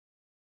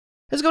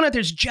How's it going out there?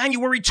 It's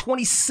January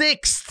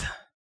 26th.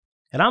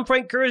 And I'm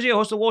Frank Curzio,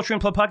 host of Wall Street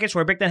Unplugged podcast,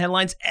 where I break down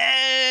headlines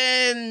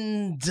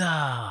and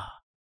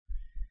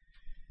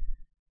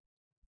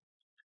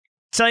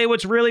tell you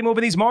what's really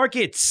moving these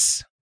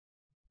markets.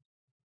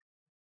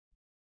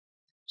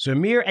 So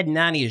Amir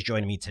Adnani is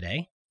joining me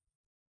today.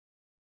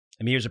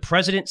 Amir is a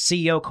president,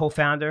 CEO,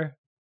 co-founder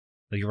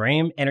of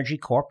Uranium Energy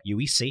Corp,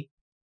 UEC.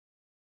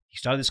 He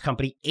started this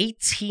company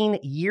 18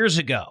 years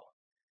ago,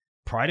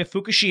 prior to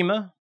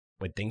Fukushima,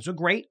 when things were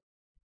great.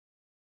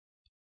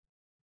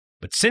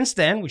 But since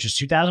then, which is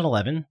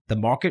 2011, the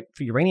market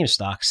for uranium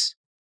stocks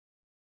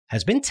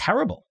has been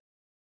terrible.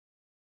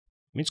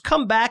 I mean, it's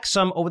come back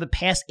some over the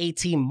past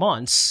 18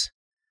 months.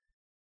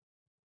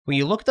 When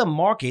you look at the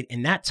market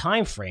in that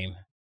time frame,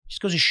 it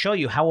just goes to show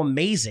you how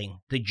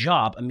amazing the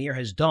job Amir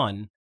has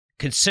done,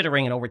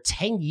 considering in over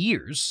 10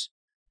 years,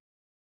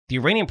 the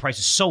uranium price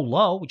is so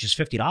low, which is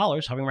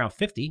 $50, hovering around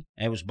 $50,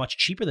 and it was much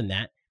cheaper than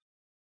that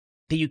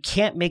you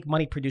can't make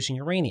money producing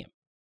uranium.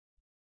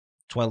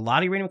 That's why a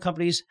lot of uranium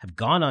companies have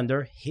gone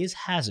under. His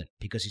hasn't,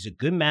 because he's a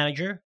good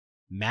manager,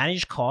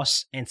 managed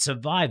costs, and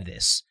survived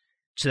this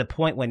to the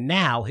point where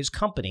now his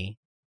company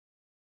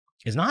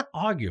is not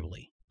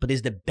arguably, but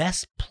is the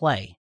best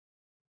play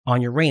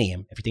on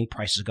uranium if you think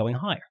prices are going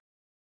higher.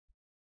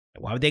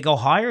 And why would they go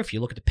higher? If you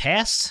look at the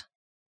past,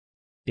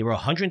 they were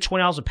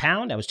 $120 a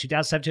pound. That was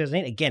 2007,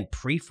 2008. Again,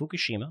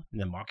 pre-Fukushima.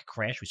 And the market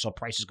crashed. We saw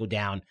prices go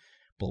down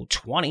below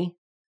 20.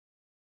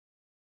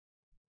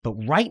 But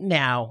right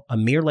now,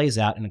 Amir lays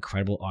out an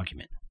incredible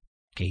argument.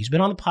 Okay, he's been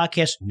on the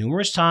podcast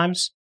numerous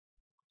times,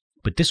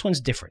 but this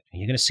one's different,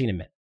 and you're going to see in a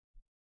minute.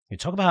 You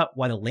talk about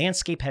why the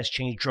landscape has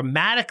changed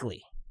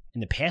dramatically in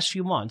the past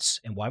few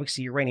months and why we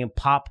see uranium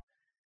pop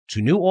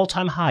to new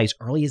all-time highs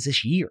early as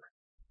this year.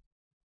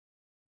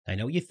 I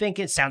know what you're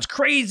thinking. It sounds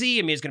crazy.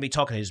 Amir's going to be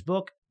talking his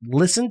book.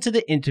 Listen to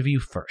the interview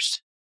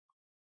first.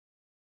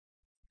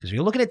 Because when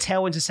you're looking at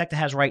tailwinds the sector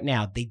has right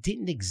now, they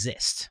didn't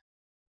exist.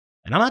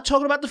 And I'm not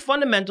talking about the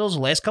fundamentals.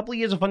 The last couple of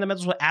years, the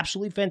fundamentals were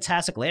absolutely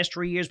fantastic. Last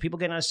 3 years, people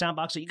getting on a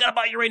soundbox, so you got to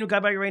buy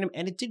uranium,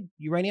 And it did.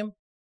 Uranium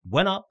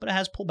went up, but it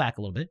has pulled back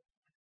a little bit.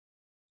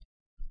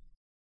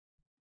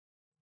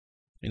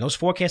 And those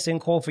forecasts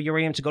didn't call for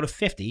uranium to go to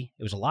 50.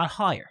 It was a lot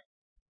higher.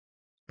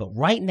 But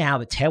right now,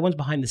 the tailwinds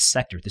behind this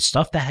sector, the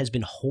stuff that has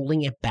been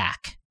holding it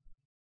back,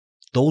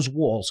 those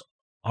walls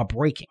are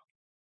breaking.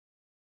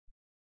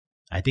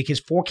 I think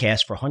his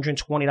forecast for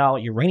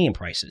 $120 uranium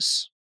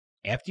prices,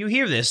 after you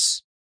hear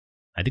this,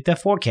 I think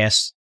that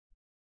forecast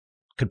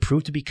could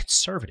prove to be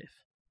conservative.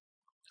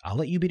 I'll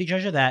let you be the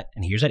judge of that.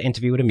 And here's that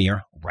interview with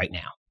Amir right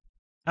now.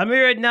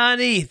 Amir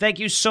Adnani, thank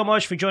you so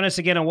much for joining us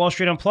again on Wall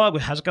Street Unplugged.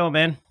 How's it going,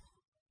 man?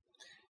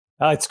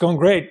 It's going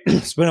great.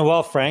 It's been a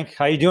while, Frank.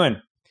 How you doing?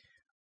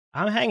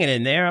 I'm hanging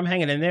in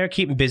there,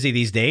 keeping busy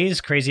these days.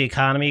 Crazy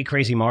economy,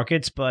 crazy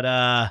markets,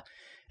 but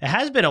it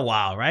has been a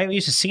while, right? We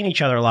used to see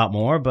each other a lot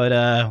more, but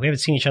we haven't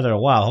seen each other in a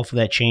while.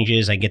 Hopefully that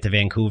changes. I can get to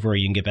Vancouver,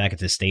 you can get back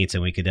into the States,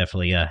 and we could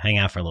definitely hang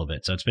out for a little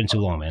bit. So it's been too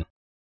long, man.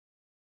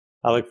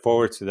 I look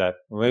forward to that.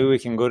 Maybe we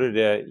can go to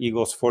the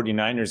Eagles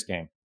 49ers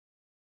game.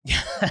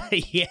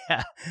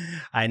 Yeah,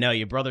 I know.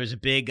 Your brother is a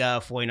big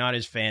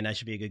 49ers fan. That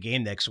should be a good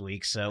game next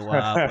week. So,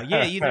 but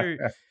yeah,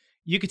 either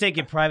you could take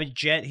your private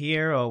jet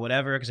here or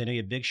whatever, because I know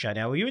you're a big shot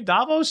now. Were you in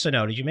Davos or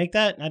no? Did you make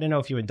that? I didn't know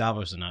if you were in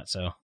Davos or not,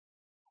 so...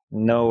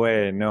 No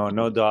way,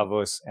 no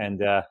Davos,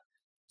 and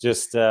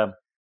just trying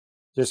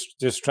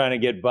to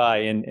get by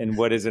in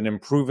what is an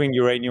improving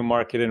uranium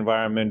market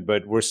environment,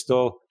 but we're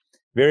still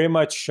very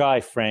much shy,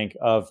 Frank,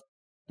 of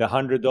the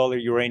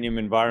 $100 uranium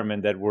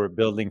environment that we're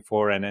building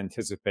for and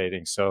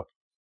anticipating. So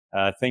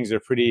things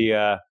are pretty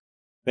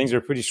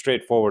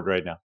straightforward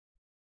right now.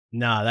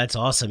 No, that's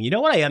awesome. You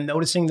know what I am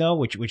noticing though,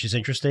 which is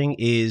interesting,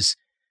 is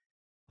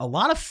a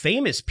lot of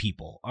famous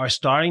people are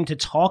starting to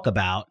talk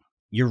about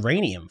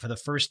uranium for the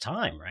first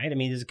time, right? I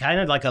mean, there's kind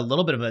of like a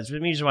little bit of a, the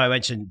reason why I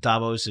mentioned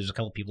Davos, there's a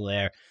couple of people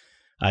there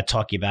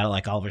talking about it,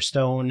 like Oliver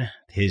Stone,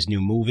 his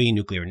new movie,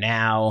 Nuclear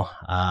Now.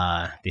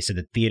 They said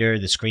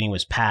the screening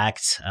was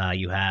packed.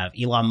 You have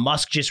Elon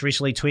Musk just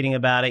recently tweeting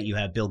about it. You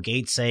have Bill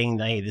Gates saying,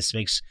 hey, this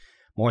makes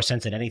more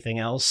sense than anything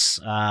else.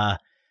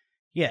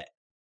 Yeah.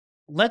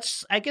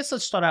 Let's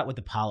start out with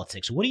the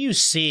politics. What are you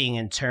seeing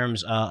in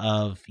terms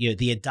of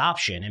the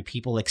adoption and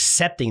people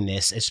accepting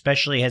this?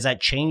 Especially, has that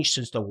changed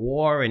since the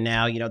war and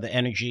now the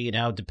energy and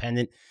how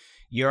dependent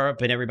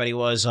Europe and everybody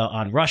was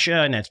on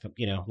Russia, and that's a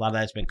lot of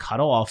that's been cut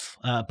off.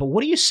 But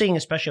what are you seeing,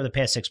 especially over the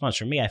past 6 months?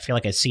 For me, I feel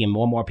like I'm seeing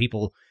more and more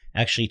people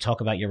actually talk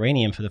about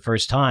uranium for the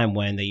first time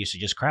when they used to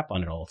just crap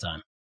on it all the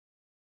time.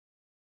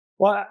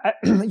 Well,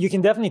 you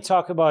can definitely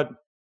talk about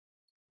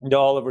the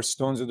Oliver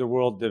Stones of the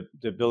world,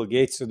 the Bill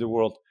Gates of the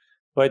world.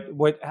 But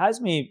what has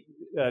me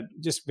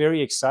just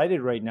very excited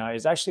right now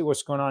is actually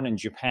what's going on in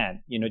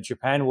Japan.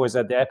 Japan was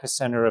at the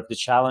epicenter of the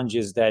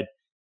challenges that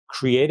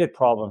created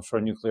problems for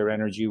nuclear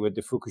energy with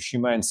the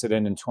Fukushima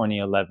incident in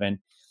 2011.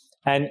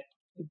 And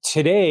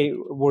today,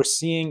 we're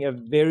seeing a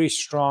very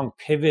strong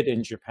pivot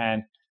in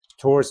Japan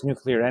towards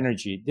nuclear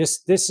energy.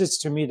 This is,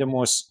 to me, the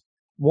most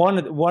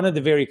one of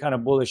the very kind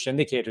of bullish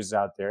indicators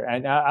out there.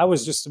 And I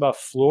was just about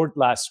floored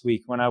last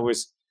week when I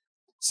was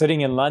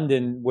sitting in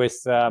London with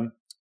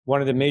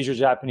one of the major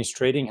Japanese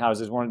trading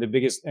houses, one of the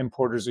biggest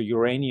importers of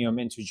uranium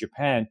into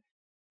Japan,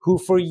 who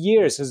for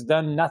years has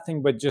done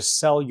nothing but just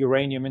sell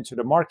uranium into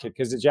the market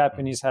because the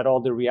Japanese had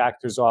all the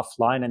reactors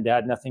offline and they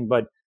had nothing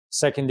but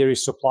secondary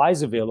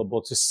supplies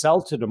available to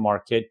sell to the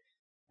market.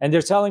 And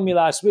they're telling me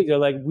last week, they're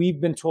like, we've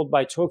been told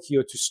by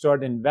Tokyo to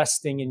start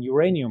investing in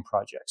uranium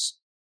projects.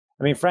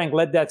 I mean, Frank,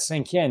 let that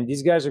sink in.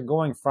 These guys are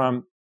going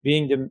from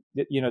being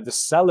the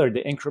seller,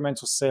 the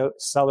incremental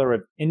seller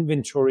of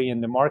inventory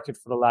in the market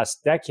for the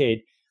last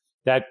decade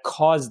that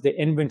caused the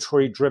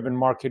inventory-driven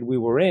market we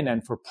were in,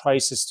 and for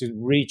prices to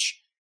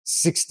reach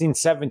 $16,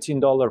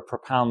 $17 per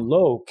pound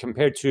low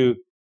compared to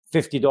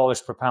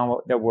 $50 per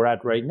pound that we're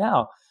at right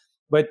now.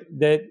 But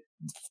the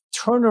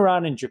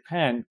turnaround in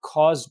Japan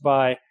caused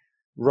by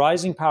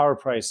rising power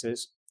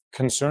prices,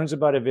 concerns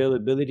about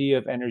availability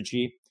of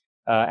energy,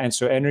 and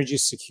so energy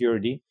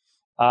security,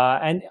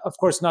 and of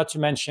course, not to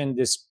mention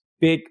this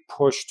big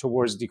push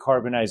towards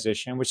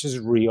decarbonization, which is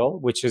real,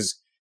 which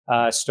is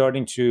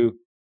starting to,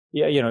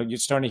 you're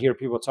starting to hear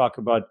people talk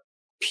about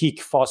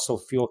peak fossil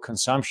fuel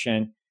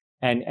consumption.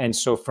 And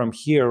so from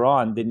here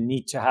on, the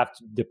need to have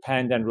to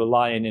depend and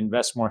rely and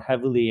invest more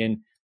heavily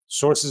in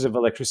sources of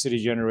electricity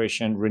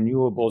generation,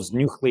 renewables,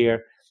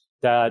 nuclear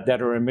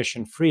that are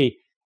emission free.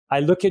 I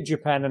look at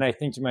Japan and I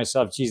think to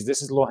myself, geez,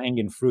 this is low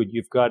hanging fruit.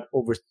 You've got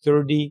over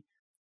 30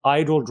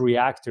 idled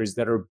reactors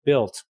that are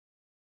built,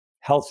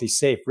 healthy,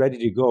 safe, ready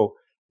to go.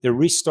 The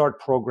restart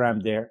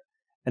program there.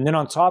 And then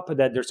on top of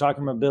that, they're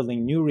talking about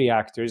building new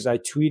reactors. I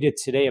tweeted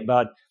today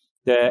about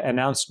the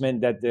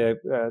announcement that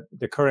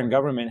the current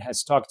government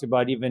has talked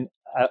about even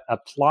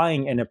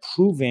applying and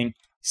approving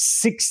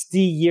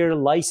 60-year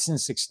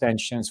license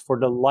extensions for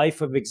the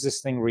life of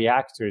existing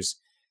reactors.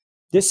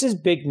 This is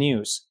big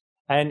news.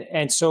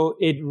 And so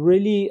it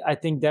really, I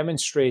think,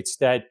 demonstrates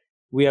that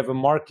we have a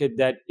market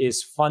that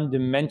is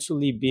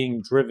fundamentally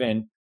being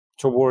driven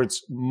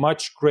towards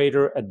much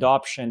greater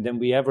adoption than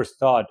we ever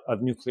thought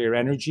of nuclear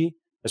energy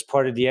as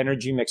part of the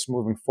energy mix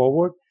moving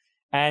forward.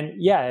 And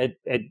yeah,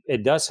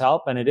 it does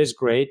help, and it is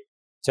great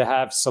to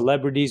have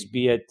celebrities,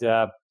 be it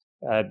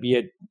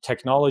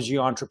technology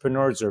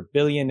entrepreneurs or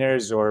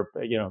billionaires or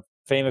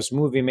famous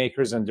movie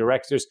makers and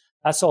directors.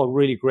 That's all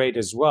really great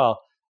as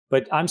well.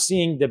 But I'm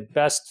seeing the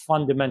best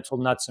fundamental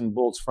nuts and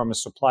bolts from a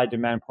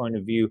supply-demand point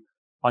of view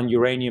on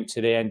uranium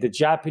today. And the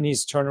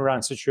Japanese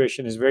turnaround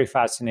situation is very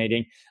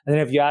fascinating. And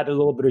then if you add a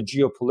little bit of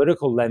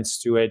geopolitical lens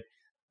to it,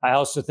 I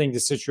also think the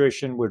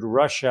situation with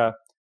Russia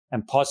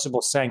and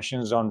possible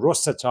sanctions on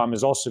Rosatom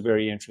is also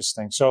very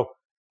interesting. So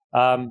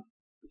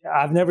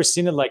I've never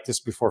seen it like this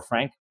before,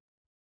 Frank.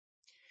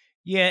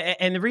 Yeah,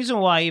 and the reason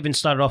why I even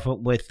started off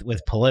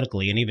with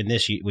politically, and even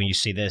this, when you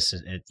see this,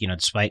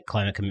 despite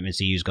climate commitments,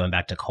 the EU's going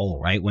back to coal,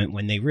 right?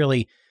 When they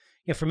really,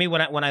 for me,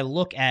 when I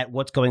look at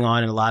what's going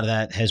on, and a lot of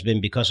that has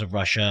been because of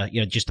Russia,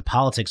 just the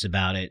politics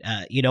about it.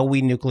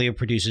 Nuclear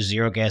produces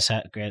zero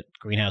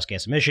greenhouse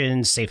gas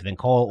emissions, safer than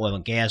coal. Oil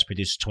and gas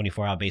produces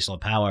 24-hour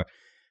baseload power.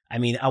 I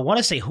mean, I want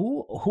to say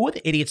who are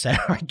the idiots that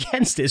are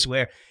against this?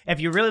 Where if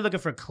you're really looking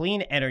for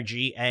clean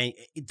energy, and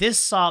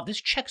this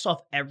checks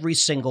off every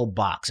single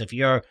box. If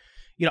you're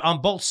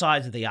on both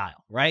sides of the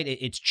aisle, right?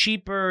 It's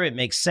cheaper. It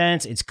makes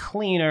sense. It's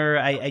cleaner.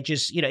 I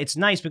just, it's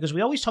nice because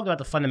we always talked about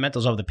the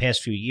fundamentals over the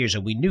past few years,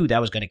 and we knew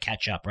that was going to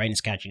catch up, right? And it's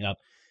catching up.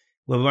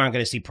 Well, we weren't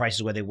going to see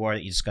prices where they were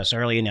that you discussed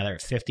earlier. Now they're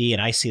at 50,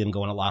 and I see them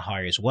going a lot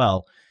higher as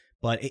well.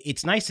 But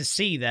it's nice to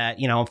see that,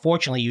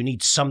 unfortunately, you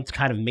need some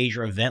kind of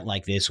major event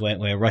like this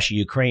where Russia,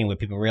 Ukraine, where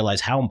people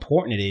realize how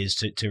important it is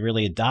to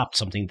really adopt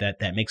something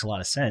that makes a lot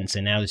of sense.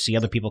 And now to see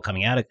other people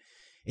coming out,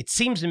 it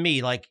seems to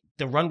me like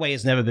the runway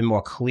has never been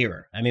more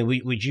clearer. I mean,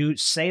 would you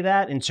say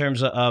that in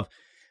terms of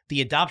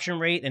the adoption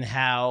rate and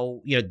how,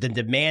 the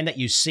demand that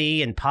you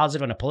see and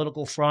positive on a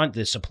political front,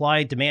 the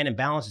supply demand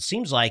imbalance? It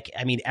seems like,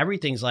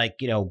 everything's like,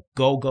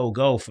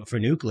 go for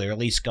nuclear, at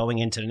least going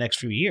into the next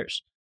few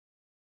years.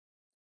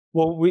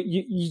 Well,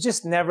 you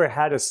just never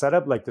had a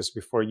setup like this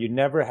before. You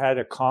never had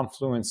a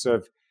confluence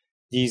of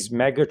these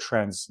mega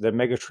trends, the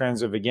mega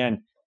trends of,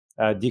 again,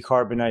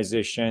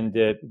 decarbonization,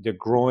 the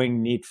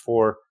growing need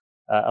for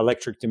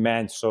electric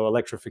demand, so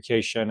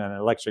electrification and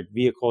electric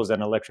vehicles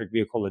and electric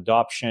vehicle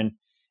adoption.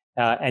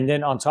 And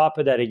then on top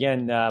of that,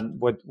 again,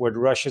 what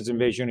Russia's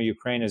invasion of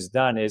Ukraine has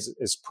done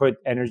is put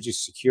energy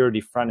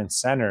security front and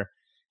center.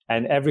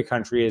 And every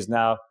country is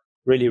now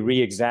really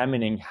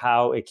re-examining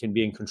how it can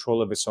be in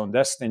control of its own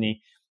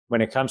destiny when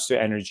it comes to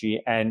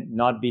energy and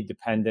not be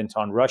dependent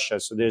on Russia.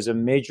 So there's a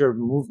major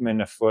movement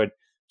afoot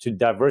to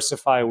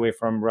diversify away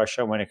from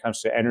Russia when it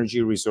comes to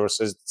energy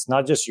resources. It's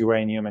not just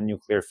uranium and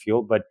nuclear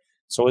fuel, but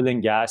it's oil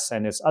and gas,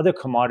 and it's other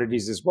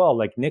commodities as well,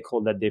 like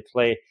nickel, that they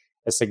play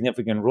a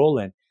significant role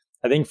in.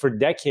 I think for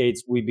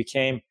decades, we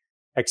became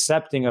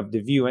accepting of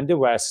the view in the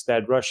West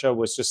that Russia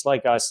was just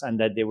like us and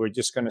that they were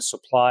just going to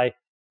supply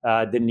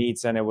the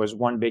needs, and it was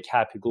one big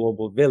happy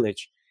global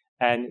village.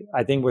 And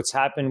I think what's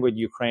happened with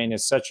Ukraine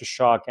is such a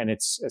shock, and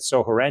it's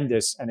so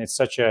horrendous, and it's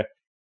such a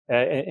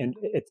and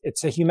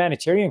it's a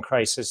humanitarian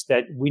crisis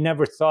that we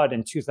never thought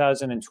in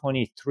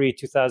 2023,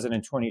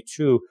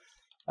 2022,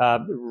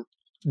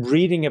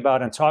 reading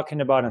about and talking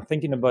about and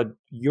thinking about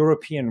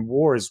European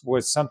wars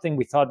was something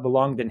we thought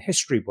belonged in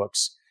history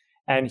books.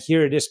 And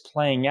here it is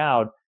playing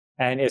out.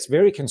 And it's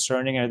very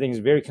concerning. I think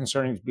it's very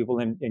concerning to people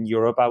in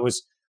Europe. I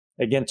was,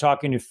 again,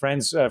 talking to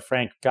friends,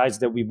 Frank, guys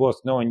that we both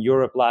know in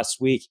Europe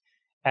last week,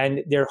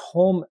 and their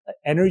home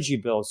energy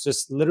bills,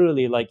 just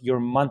literally like your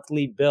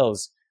monthly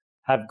bills,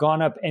 have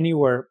gone up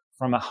anywhere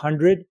from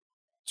 100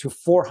 to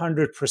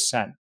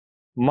 400%.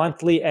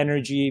 Monthly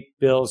energy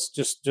bills,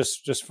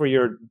 just for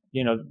your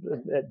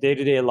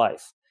day-to-day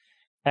life,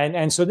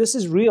 and so this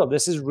is real.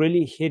 This is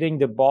really hitting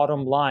the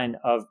bottom line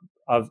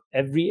of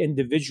every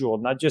individual,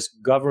 not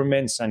just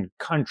governments and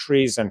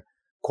countries and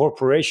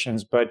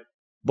corporations, but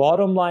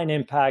bottom line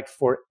impact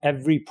for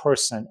every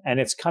person.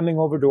 And it's coming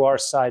over to our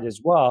side as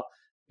well,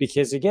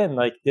 because again,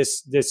 like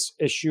this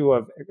issue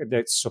of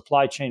the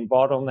supply chain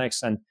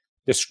bottlenecks and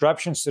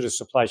disruptions to the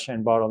supply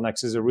chain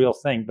bottlenecks is a real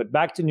thing. But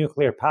back to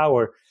nuclear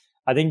power.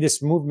 I think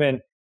this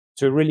movement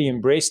to really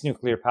embrace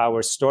nuclear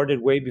power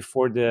started way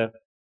before the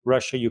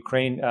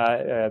Russia-Ukraine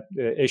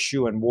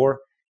issue and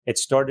war. It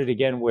started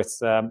again with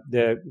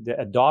the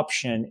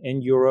adoption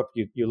in Europe.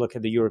 You look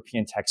at the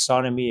European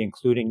taxonomy,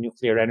 including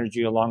nuclear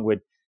energy along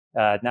with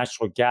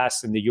natural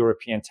gas in the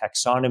European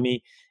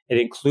taxonomy.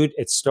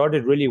 It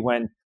started really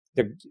when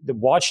the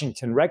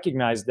Washington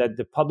recognized that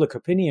the public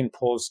opinion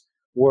polls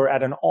were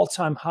at an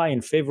all-time high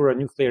in favor of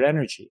nuclear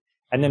energy,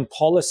 and then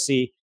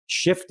policy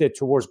shifted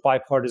towards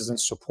bipartisan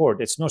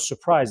support. It's no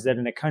surprise that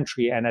in a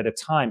country and at a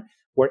time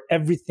where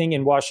everything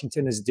in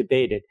Washington is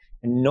debated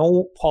and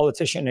no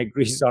politician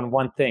agrees on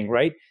one thing,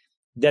 right?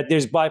 That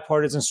there's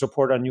bipartisan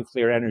support on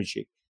nuclear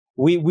energy.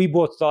 We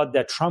both thought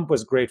that Trump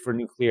was great for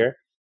nuclear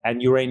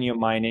and uranium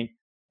mining.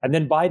 And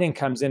then Biden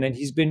comes in and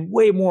he's been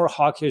way more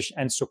hawkish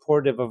and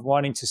supportive of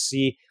wanting to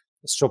see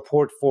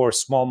support for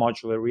small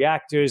modular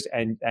reactors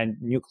and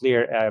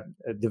nuclear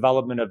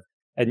development of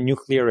a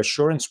nuclear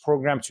assurance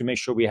program to make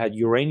sure we had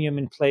uranium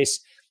in place,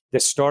 the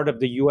start of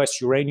the U.S.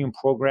 uranium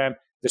program,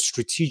 the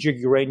strategic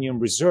uranium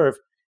reserve.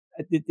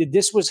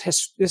 This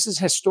is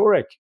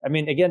historic. I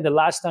mean, again, the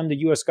last time the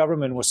U.S.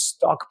 government was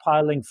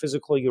stockpiling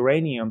physical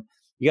uranium,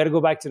 you got to go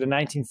back to the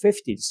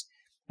 1950s.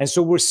 And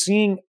so we're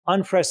seeing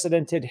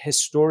unprecedented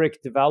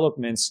historic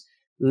developments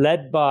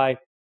led by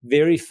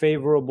very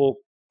favorable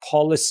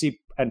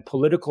policy and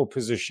political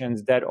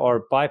positions that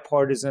are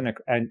bipartisan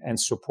and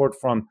support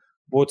from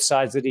both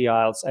sides of the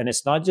aisles. And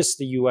it's not just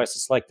the US,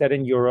 it's like that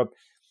in Europe.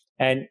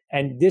 And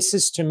this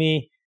is, to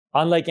me,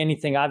 unlike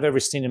anything I've ever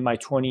seen in my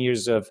 20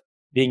 years of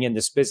being in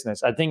this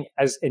business. I think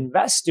as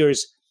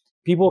investors,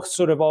 people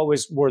sort of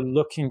always were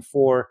looking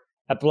for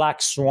a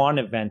black swan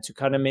event to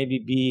kind of maybe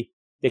be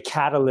the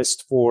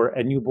catalyst for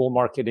a new bull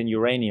market in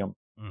uranium.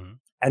 Mm-hmm.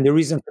 And the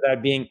reason for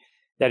that being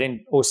that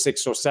in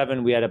 06,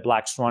 07, we had a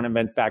black swan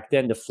event back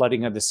then, the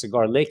flooding of the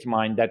Cigar Lake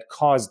mine that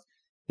caused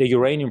the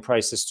uranium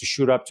prices to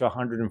shoot up to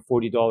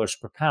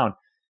 $140 per pound.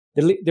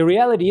 The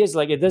reality is,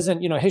 like, it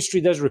doesn't, history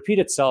does repeat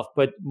itself,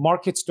 but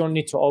markets don't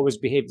need to always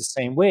behave the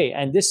same way.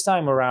 And this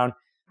time around,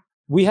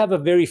 we have a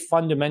very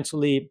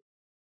fundamentally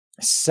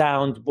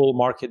sound bull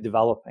market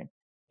developing.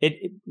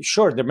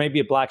 Sure, there may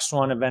be a black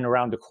swan event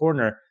around the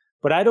corner,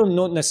 but I don't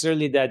know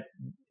necessarily that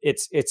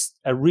it's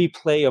a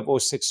replay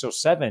of 06,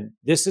 07.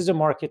 This is a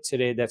market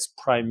today that's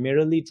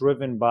primarily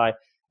driven by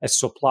a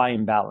supply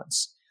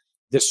imbalance.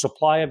 The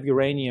supply of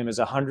uranium is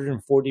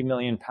 140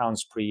 million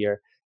pounds per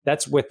year.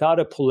 That's without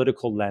a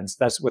political lens.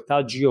 That's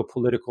without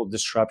geopolitical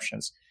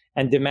disruptions.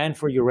 And demand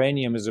for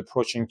uranium is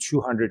approaching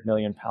 200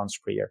 million pounds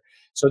per year.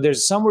 So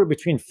there's somewhere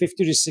between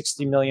 50 to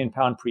 60 million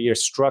pound per year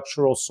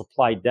structural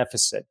supply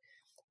deficit.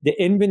 The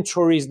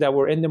inventories that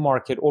were in the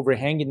market,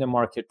 overhanging the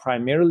market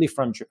primarily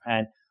from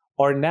Japan,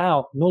 are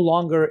now no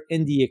longer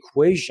in the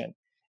equation.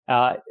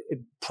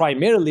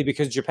 Primarily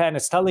because Japan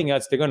is telling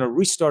us they're going to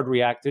restart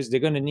reactors. They're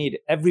going to need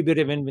every bit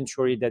of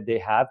inventory that they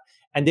have.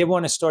 And they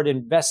want to start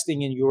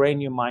investing in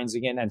uranium mines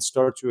again and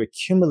start to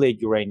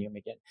accumulate uranium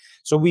again.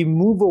 So we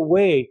move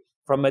away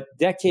from a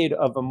decade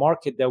of a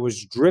market that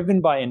was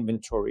driven by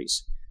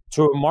inventories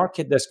to a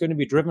market that's going to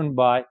be driven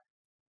by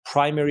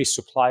primary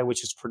supply,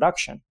 which is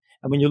production.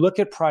 And when you look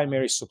at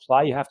primary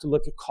supply, you have to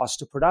look at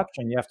cost of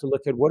production. You have to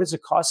look at what does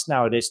it cost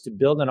nowadays to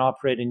build and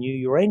operate a new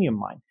uranium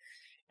mine.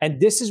 And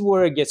this is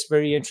where it gets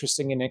very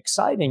interesting and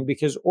exciting,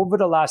 because over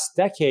the last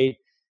decade,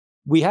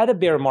 we had a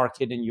bear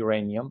market in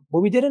uranium,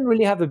 but we didn't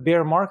really have a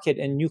bear market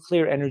in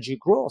nuclear energy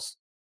growth.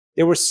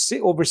 There were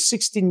over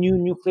 60 new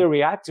nuclear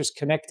reactors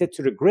connected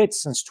to the grid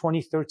since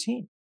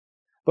 2013.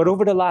 But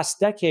over the last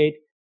decade,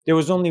 there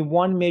was only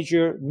one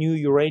major new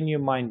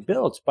uranium mine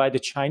built by the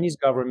Chinese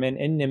government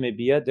in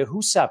Namibia, the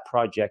Husab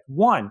project,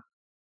 one.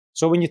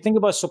 So when you think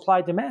about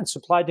supply demand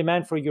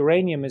for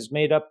uranium is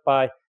made up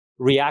by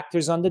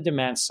reactors on the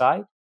demand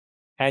side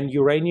and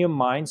uranium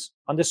mines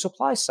on the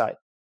supply side.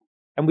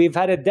 And we've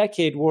had a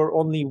decade where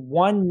only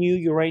one new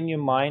uranium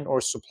mine or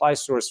supply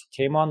source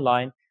came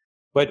online,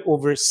 but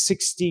over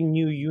 60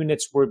 new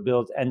units were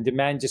built and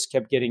demand just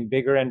kept getting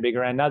bigger and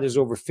bigger. And now there's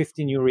over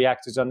 50 new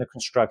reactors under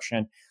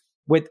construction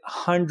with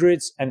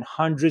hundreds and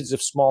hundreds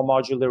of small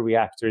modular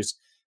reactors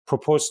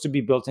proposed to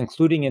be built,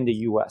 including in the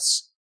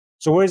US.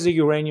 So where's the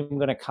uranium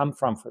going to come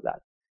from for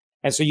that?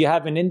 And so you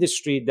have an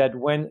industry that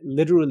went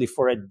literally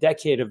for a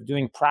decade of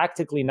doing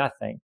practically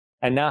nothing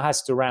and now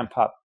has to ramp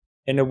up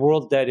in a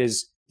world that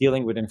is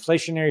dealing with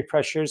inflationary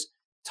pressures,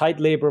 tight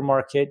labor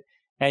market.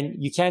 And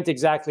you can't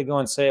exactly go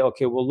and say,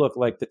 okay, well, look,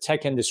 like the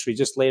tech industry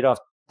just laid off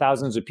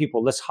thousands of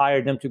people. Let's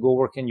hire them to go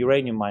work in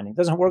uranium mining. It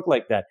doesn't work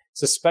like that.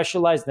 It's a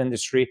specialized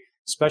industry,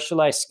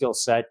 specialized skill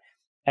set,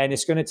 and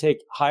it's going to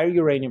take higher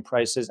uranium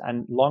prices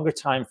and longer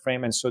time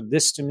frame. And so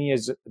this to me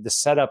is the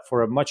setup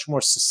for a much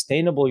more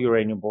sustainable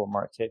uranium bull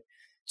market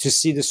to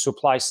see the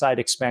supply side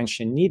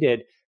expansion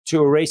needed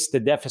to erase the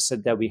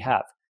deficit that we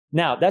have.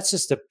 Now, that's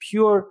just a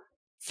pure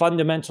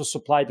fundamental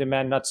supply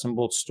demand nuts and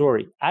bolts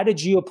story. Add a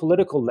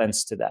geopolitical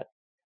lens to that.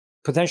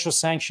 Potential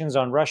sanctions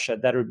on Russia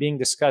that are being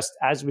discussed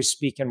as we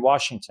speak in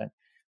Washington.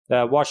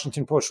 The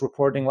Washington Post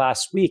reporting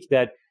last week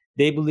that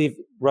they believe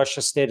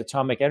Russia's State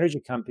Atomic Energy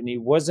Company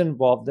was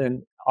involved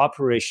in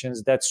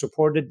operations that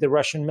supported the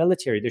Russian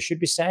military. There should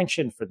be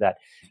sanctions for that.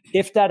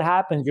 If that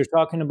happens, you're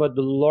talking about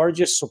the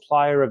largest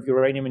supplier of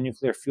uranium and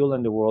nuclear fuel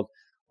in the world,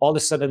 all of a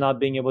sudden not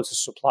being able to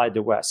supply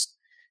the West.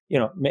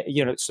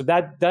 So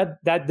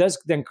that does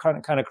then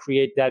kind of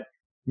create that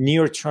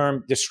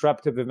near-term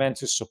disruptive event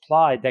to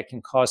supply that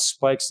can cause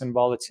spikes in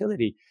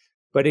volatility.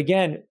 But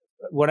again,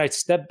 when I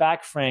step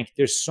back, Frank,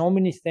 there's so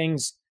many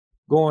things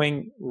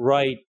going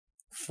right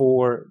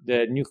for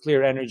the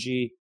nuclear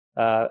energy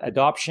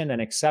adoption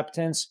and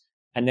acceptance.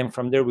 And then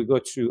from there, we go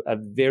to a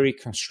very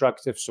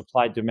constructive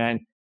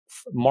supply-demand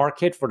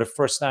market for the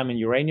first time in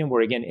uranium,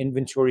 where, again,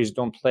 inventories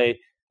don't play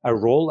a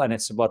role, and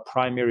it's about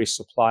primary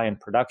supply and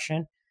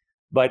production.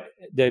 But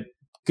the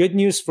good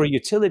news for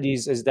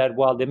utilities is that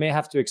while they may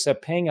have to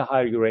accept paying a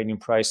higher uranium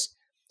price,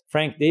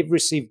 Frank, they've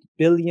received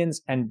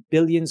billions and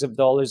billions of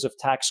dollars of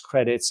tax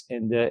credits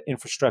in the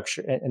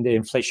infrastructure, in the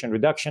Inflation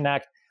Reduction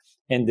Act,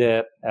 in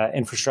the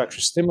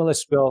infrastructure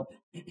stimulus bill.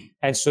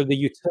 And so the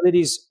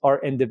utilities are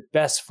in the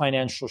best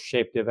financial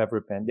shape they've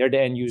ever been. They're the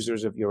end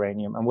users of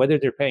uranium. And whether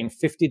they're paying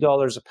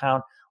 $50 a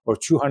pound or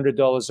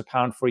 $200 a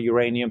pound for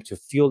uranium to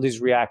fuel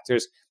these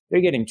reactors, they're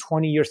getting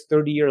 20-year,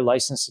 30-year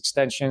license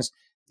extensions.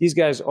 These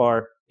guys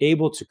are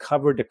able to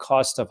cover the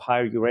cost of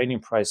higher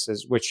uranium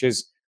prices, which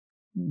is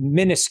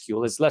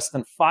minuscule. It's less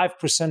than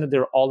 5% of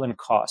their all-in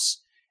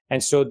costs.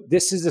 And so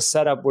this is a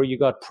setup where you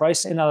got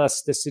price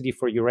inelasticity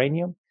for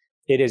uranium.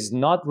 It is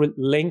not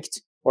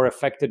linked or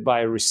affected by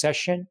a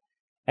recession.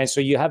 And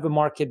so you have a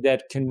market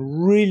that can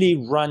really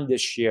run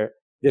this year,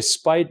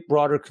 despite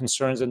broader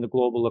concerns in the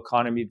global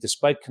economy,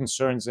 despite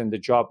concerns in the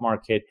job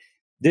market.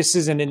 This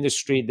is an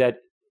industry that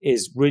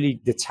is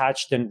really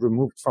detached and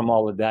removed from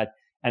all of that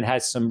and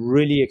has some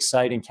really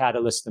exciting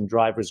catalysts and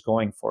drivers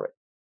going for it.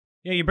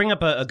 Yeah, you bring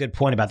up a good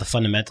point about the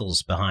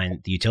fundamentals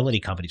behind the utility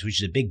companies,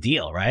 which is a big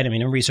deal, right? I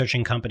mean, I'm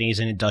researching companies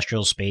in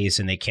industrial space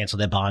and they cancel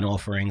their bond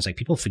offerings. Like,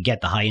 people forget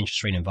the high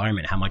interest rate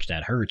environment, how much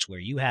that hurts, where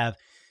you have,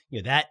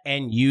 that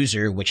end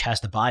user, which has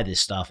to buy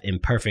this stuff in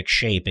perfect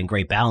shape and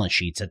great balance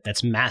sheets.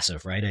 That's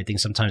massive, right? I think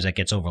sometimes that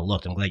gets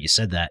overlooked. I'm glad you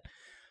said that.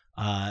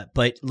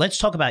 But let's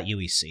talk about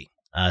UEC.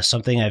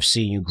 Something I've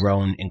seen you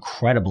grown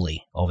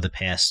incredibly over the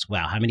past,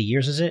 how many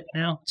years is it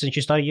now since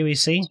you started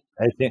UEC?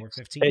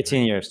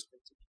 18 years.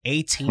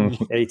 18 years.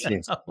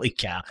 18. Holy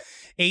cow.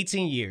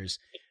 18 years.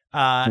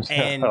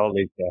 And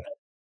holy cow.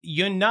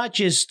 You're not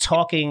just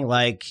talking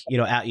like,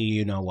 out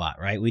you know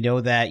what, right? We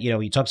know that,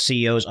 you talk to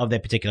CEOs of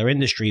that particular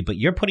industry, but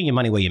you're putting your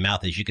money where your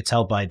mouth is. You could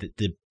tell by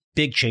the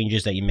big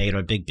changes that you made,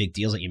 or big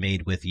deals that you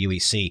made with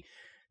UEC.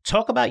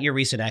 Talk about your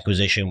recent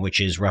acquisition, which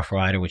is Rough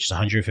Rider, which is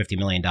 $150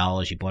 million.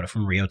 You bought it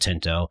from Rio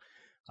Tinto.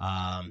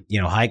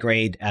 High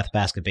grade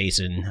Athabasca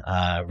Basin.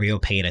 Rio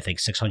paid, I think,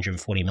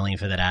 $640 million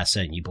for that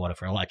asset, and you bought it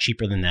for a lot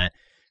cheaper than that.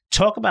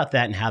 Talk about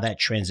that and how that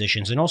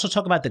transitions, and also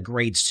talk about the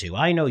grades too.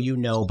 I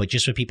know, but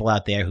just for people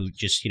out there who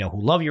just,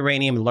 who love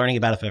uranium and learning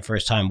about it for the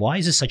first time, why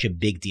is this such a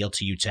big deal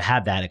to you to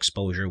have that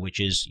exposure, which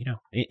is,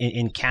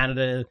 in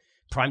Canada,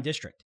 prime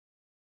district?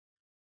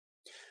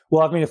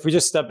 Well, I mean, if we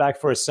just step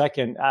back for a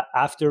second,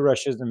 after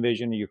Russia's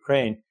invasion of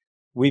Ukraine,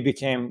 we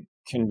became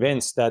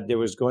convinced that there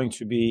was going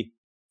to be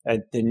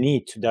the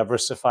need to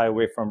diversify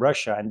away from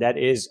Russia. And that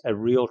is a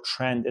real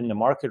trend in the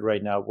market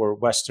right now, where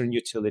Western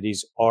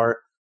utilities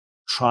are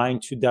trying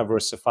to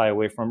diversify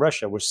away from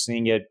Russia. We're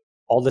seeing it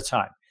all the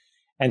time.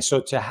 And so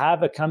to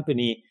have a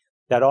company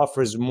that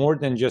offers more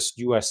than just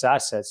US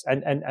assets,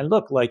 and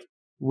look, like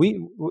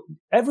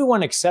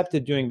everyone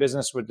accepted doing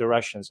business with the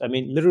Russians. I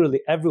mean,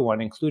 literally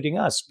everyone, including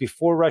us.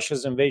 Before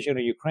Russia's invasion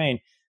of Ukraine,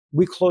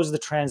 we closed the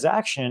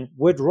transaction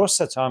with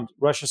Rosatom,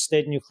 Russia's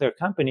state nuclear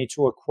company,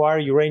 to acquire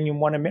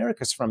Uranium One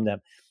Americas from them.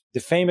 The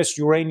famous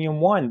Uranium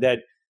One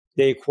that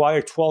they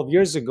acquired 12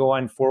 years ago.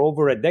 And for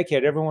over a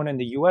decade, everyone in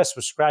the US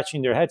was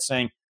scratching their head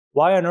saying,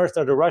 why on earth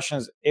are the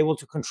Russians able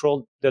to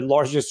control the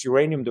largest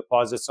uranium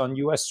deposits on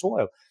US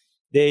soil?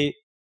 They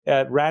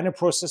ran a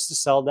process to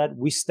sell that.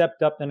 We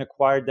stepped up and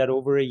acquired that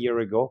over a year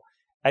ago.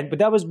 But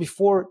that was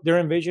before their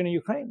invasion of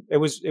Ukraine. It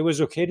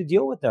was okay to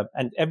deal with them.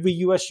 And every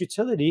U.S.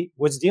 utility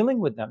was dealing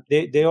with them.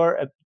 They are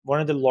one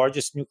of the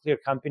largest nuclear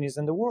companies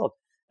in the world.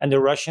 And the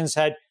Russians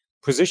had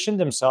positioned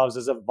themselves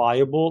as a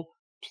viable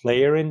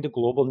player in the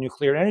global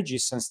nuclear energy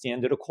since the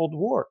end of the Cold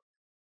War.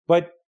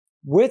 But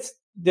with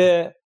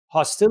the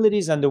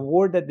hostilities and the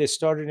war that they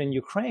started in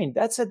Ukraine,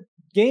 that's a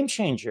game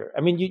changer.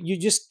 I mean, you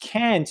just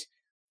can't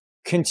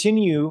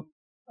continue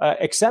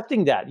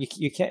accepting that.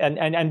 You can't,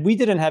 and we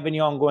didn't have any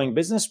ongoing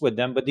business with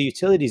them, but the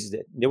utilities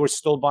did. They were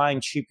still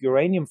buying cheap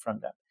uranium from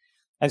them.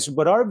 And so,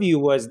 but our view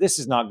was this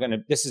is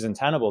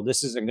untenable.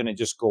 This isn't going to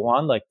just go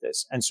on like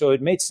this. And so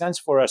it made sense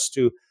for us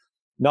to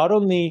not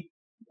only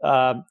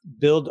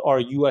build our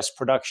U.S.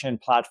 production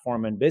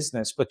platform and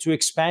business, but to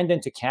expand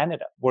into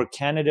Canada, where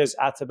Canada's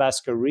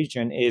Athabasca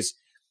region is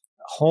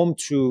home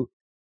to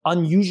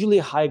unusually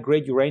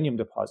high-grade uranium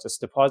deposits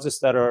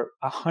that are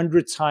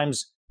 100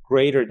 times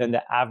greater than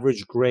the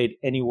average grade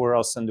anywhere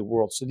else in the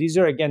world. So these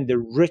are, again, the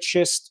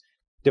richest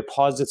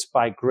deposits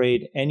by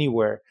grade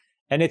anywhere.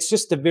 And it's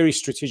just a very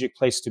strategic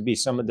place to be.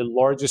 Some of the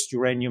largest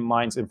uranium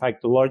mines, in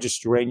fact, the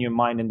largest uranium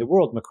mine in the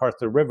world,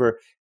 McArthur River,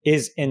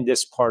 is in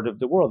this part of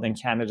the world, in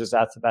Canada's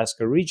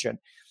Athabasca region.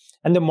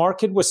 And the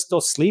market was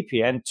still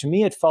sleepy. And to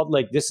me, it felt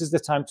like this is the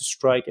time to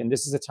strike and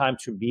this is the time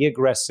to be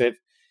aggressive.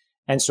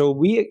 And so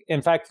we,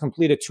 in fact,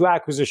 completed 2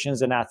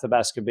 acquisitions in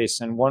Athabasca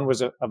Basin. One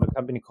was of a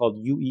company called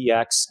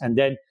UEX, and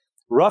then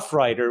Rough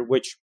Rider,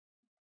 which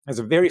is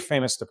a very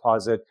famous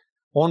deposit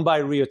owned by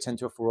Rio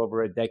Tinto for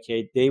over a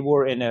decade. They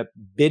were in a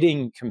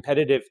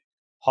competitive,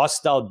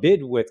 hostile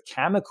bid with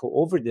Cameco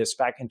over this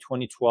back in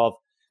 2012.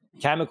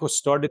 Cameco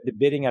started the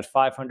bidding at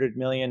 $500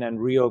 million and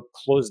Rio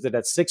closed it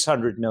at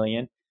 $600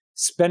 million,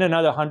 spent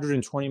another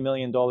 $120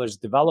 million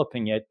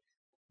developing it.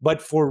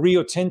 But for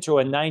Rio Tinto,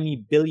 a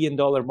 $90 billion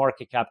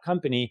market cap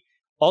company,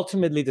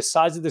 ultimately the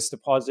size of this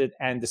deposit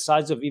and the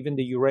size of even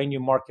the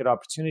uranium market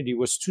opportunity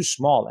was too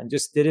small and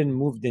just didn't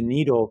move the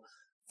needle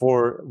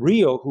for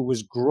Rio, who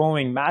was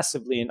growing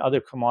massively in other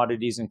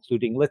commodities,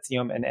 including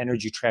lithium and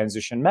energy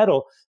transition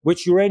metal,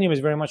 which uranium is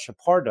very much a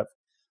part of.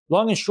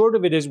 Long and short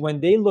of it is,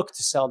 when they looked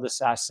to sell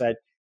this asset,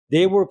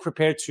 they were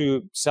prepared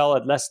to sell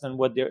at less than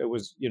what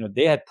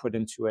they had put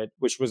into it,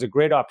 which was a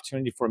great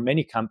opportunity for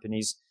many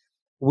companies.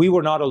 We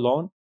were not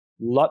alone.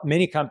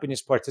 Many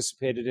companies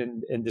participated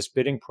in this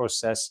bidding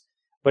process.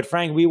 But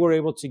Frank, we were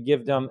able to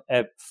give them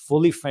a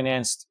fully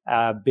financed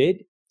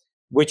bid,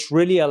 which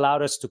really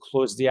allowed us to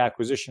close the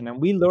acquisition.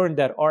 And we learned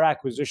that our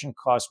acquisition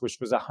cost, which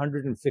was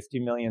 $150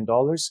 million,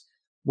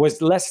 was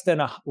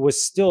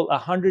still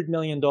 $100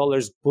 million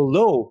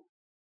below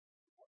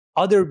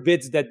other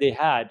bids that they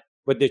had,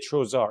 but they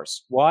chose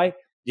ours. Why?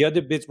 The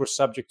other bids were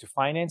subject to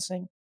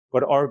financing,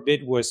 but our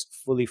bid was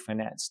fully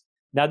financed.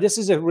 Now, this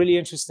is a really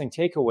interesting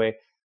takeaway.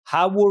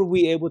 How were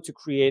we able to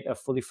create a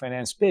fully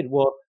financed bid?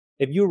 Well,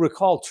 if you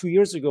recall, 2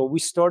 years ago, we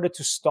started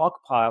to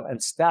stockpile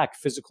and stack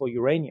physical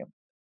uranium.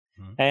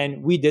 Mm-hmm.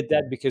 And we did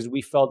that because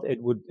we felt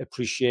it would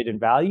appreciate in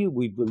value.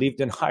 We believed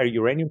in higher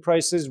uranium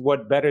prices.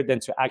 What better than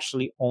to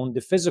actually own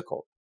the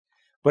physical?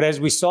 But as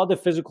we saw the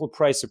physical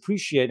price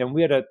appreciate, and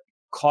we had a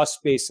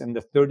cost base in the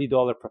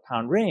 $30 per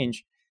pound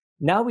range,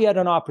 now we had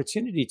an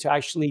opportunity to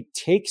actually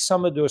take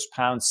some of those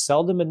pounds,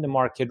 sell them in the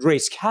market,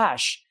 raise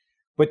cash,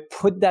 but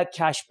put that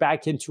cash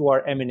back into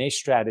our M&A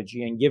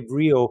strategy and give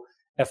Rio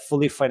a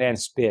fully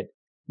financed bid.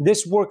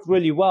 This worked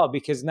really well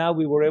because now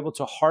we were able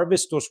to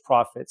harvest those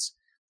profits.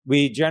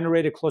 We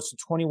generated close to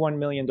 $21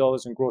 million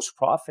in gross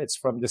profits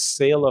from the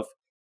sale of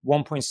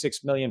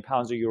 1.6 million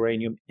pounds of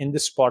uranium in the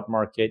spot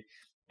market.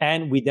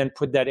 And we then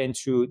put that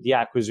into the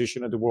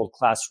acquisition of the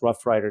world-class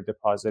Rough Rider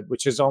deposit,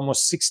 which is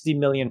almost 60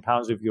 million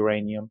pounds of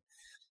uranium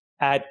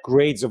at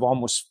grades of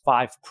almost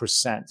 5%.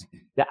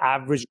 The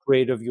average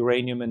grade of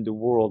uranium in the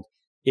world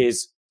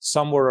is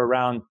somewhere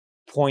around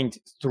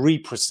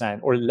 0.3%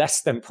 or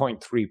less than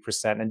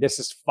 0.3%. And this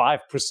is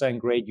 5%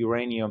 grade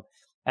uranium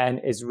and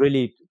is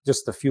really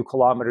just a few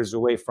kilometers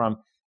away from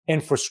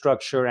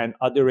infrastructure and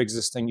other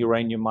existing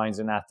uranium mines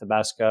in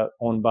Athabasca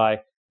owned by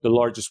the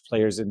largest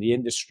players in the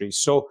industry.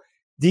 So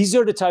these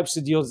are the types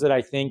of deals that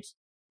I think,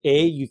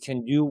 you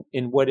can do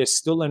in what is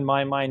still, in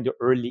my mind, the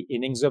early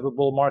innings of a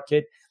bull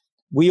market.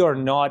 We are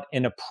not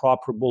in a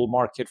proper bull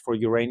market for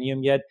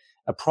uranium yet.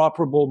 A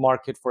proper bull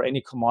market for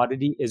any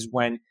commodity is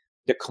when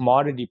the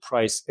commodity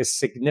price is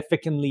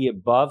significantly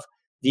above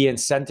the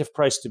incentive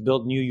price to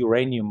build new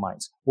uranium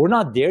mines. We're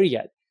not there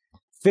yet.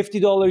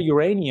 $50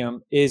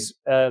 uranium is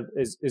a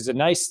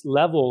nice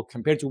level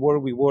compared to where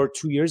we were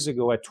 2 years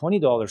ago at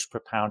 $20 per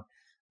pound.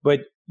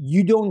 But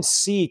you don't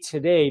see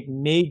today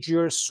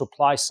major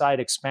supply side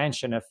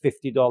expansion of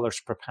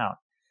 $50 per pound.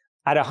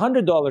 At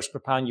 $100 per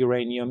pound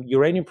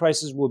uranium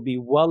prices will be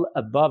well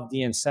above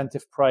the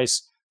incentive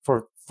price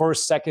for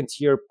first, second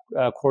tier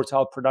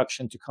quartile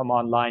production to come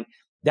online.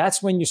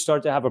 That's when you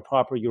start to have a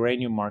proper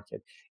uranium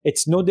market.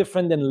 It's no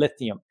different than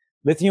lithium.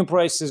 Lithium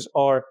prices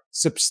are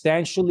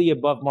substantially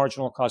above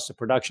marginal cost of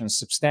production,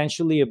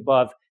 substantially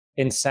above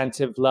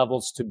incentive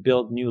levels to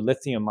build new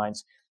lithium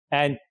mines.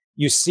 And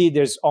you see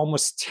there's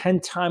almost 10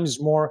 times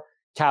more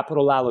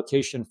capital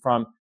allocation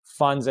from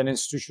funds and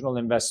institutional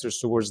investors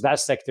towards that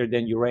sector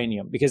than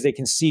uranium, because they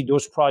can see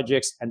those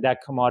projects and that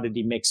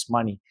commodity makes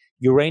money.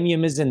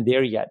 Uranium isn't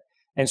there yet.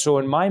 And so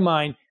in my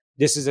mind,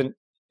 this is an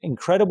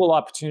incredible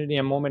opportunity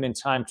and moment in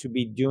time to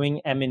be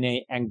doing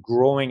M&A and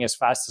growing as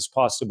fast as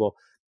possible.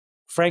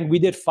 Frank, we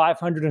did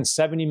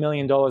 $570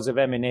 million of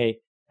M&A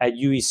at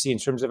UEC in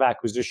terms of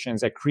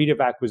acquisitions, accretive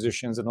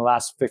acquisitions in the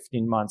last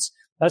 15 months.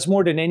 That's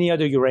more than any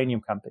other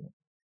uranium company.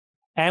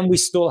 And we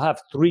still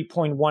have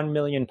 3.1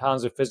 million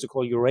pounds of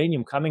physical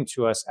uranium coming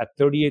to us at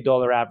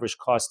 $38 average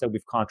cost that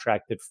we've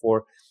contracted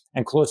for,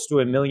 and close to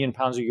 1 million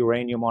pounds of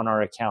uranium on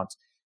our account.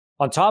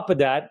 On top of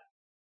that,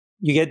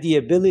 you get the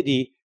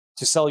ability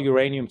to sell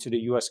uranium to the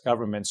US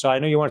government. So I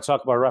know you want to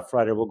talk about Rough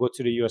Rider. We'll go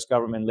to the US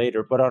government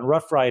later. But on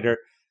Rough Rider,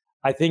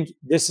 I think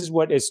this is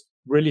what is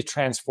really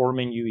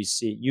transforming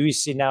UEC.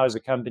 UEC now is a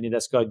company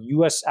that's got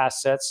US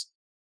assets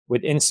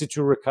with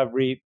in-situ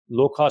recovery,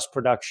 low-cost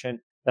production,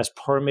 that's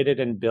permitted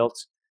and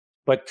built,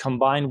 but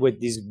combined with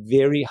these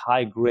very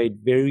high-grade,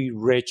 very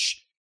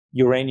rich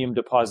uranium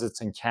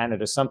deposits in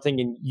Canada, something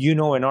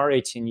in our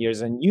 18 years,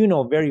 and you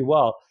know very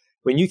well,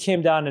 when you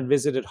came down and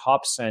visited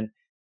Hobson,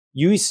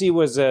 UEC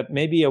was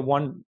maybe a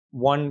one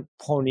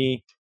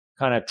pony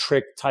kind of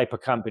trick type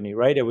of company,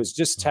 right? It was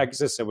just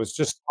Texas, it was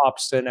just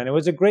Hobson, and it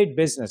was a great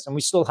business, and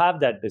we still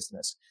have that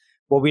business.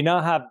 But we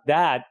now have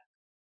that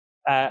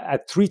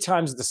at 3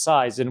 times the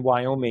size in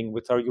Wyoming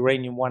with our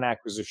Uranium One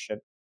acquisition.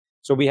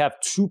 So we have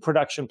 2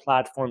 production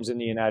platforms in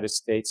the United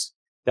States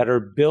that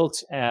are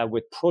built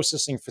with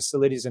processing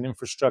facilities and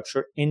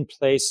infrastructure in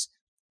place,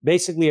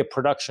 basically a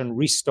production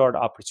restart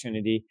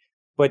opportunity.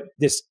 But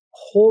this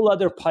whole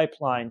other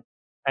pipeline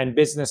and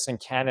business in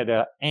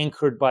Canada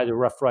anchored by the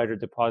Rough Rider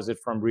deposit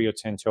from Rio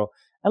Tinto.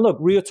 And look,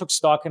 Rio took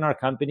stock in our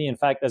company. In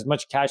fact, as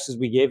much cash as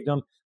we gave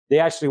them, they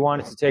actually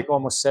wanted to take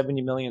almost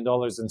 $70 million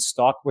in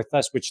stock with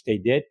us, which they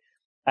did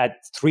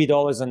at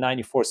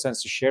 $3.94 a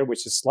share,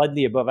 which is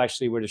slightly above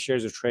actually where the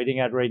shares are trading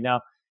at right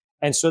now.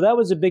 And so that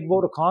was a big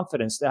vote of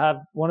confidence to have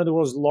one of the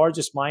world's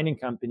largest mining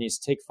companies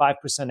take 5%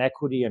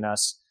 equity in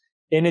us,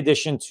 in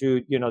addition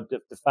to,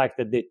 the fact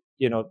that they,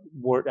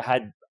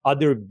 had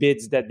other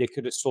bids that they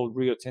could have sold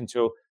Rio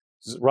Tinto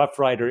Rough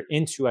Rider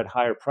into at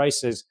higher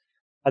prices.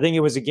 I think it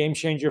was a game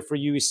changer for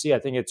UEC. I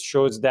think it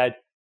shows that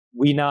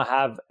we now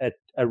have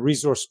a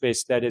resource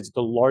base that is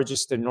the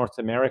largest in North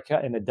America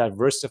in a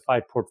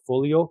diversified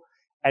portfolio.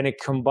 And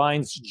it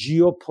combines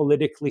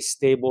geopolitically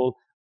stable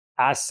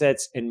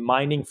assets in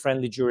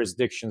mining-friendly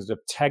jurisdictions of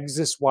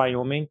Texas,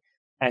 Wyoming,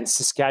 and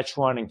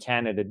Saskatchewan in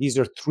Canada. These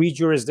are 3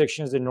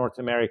 jurisdictions in North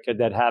America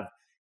that have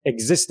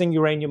existing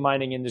uranium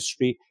mining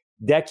industry,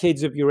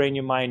 decades of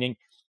uranium mining.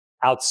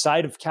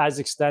 Outside of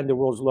Kazakhstan, the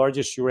world's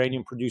largest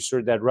uranium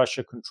producer that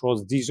Russia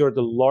controls, these are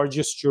the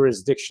largest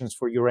jurisdictions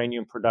for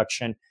uranium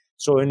production.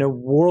 So in a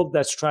world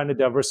that's trying to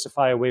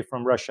diversify away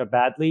from Russia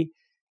badly,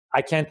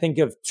 I can't think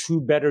of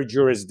 2 better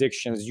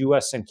jurisdictions,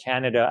 US and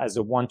Canada, as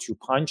a 1-2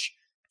 punch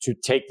to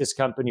take this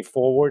company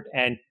forward.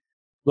 And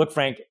look,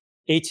 Frank,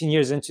 18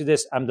 years into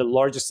this, I'm the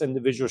largest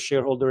individual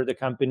shareholder of the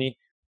company,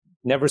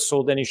 never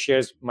sold any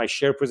shares. My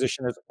share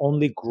position has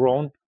only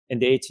grown in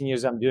the 18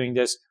 years I'm doing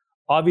this.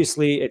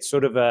 Obviously, it's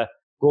sort of a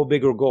go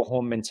big or go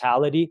home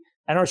mentality.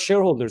 And our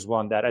shareholders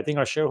want that. I think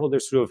our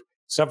shareholders who have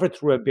suffered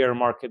through a bear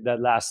market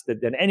that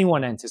lasted than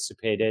anyone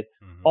anticipated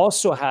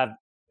also have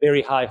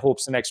very high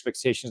hopes and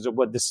expectations of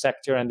what this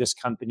sector and this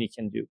company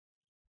can do.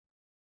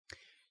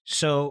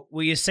 So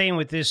were you saying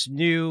with this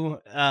new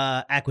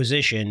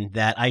acquisition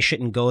that I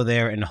shouldn't go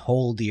there and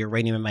hold the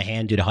uranium in my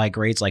hand due to high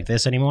grades like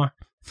this anymore?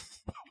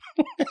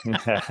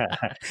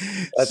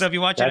 So if you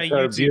watch it on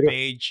our YouTube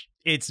page,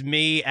 it's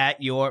me at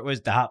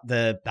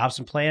the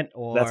Hobson plant,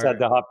 or that's at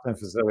the Hobson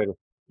facility.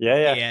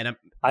 Yeah. Yeah, and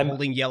I'm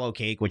holding yellow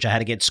cake, which I had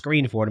to get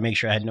screened for to make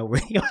sure I had no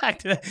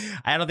radioactive.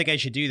 I don't think I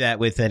should do that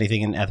with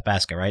anything in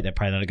Athabasca, right? That's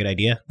probably not a good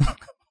idea.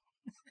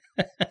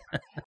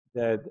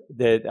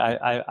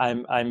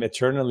 I'm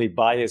eternally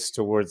biased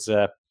towards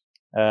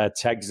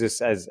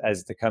Texas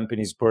as the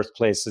company's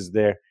birthplace is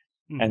there.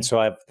 And so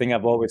I think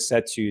I've always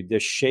said to you, the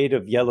shade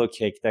of yellow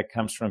cake that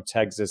comes from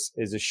Texas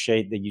is a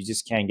shade that you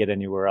just can't get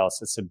anywhere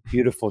else. It's a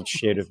beautiful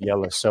shade of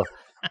yellow. So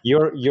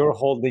you're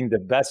holding the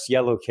best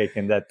yellow cake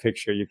in that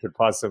picture you could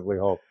possibly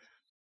hold.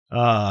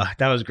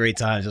 That was great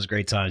times. That was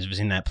great times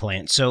visiting that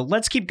plant. So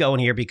let's keep going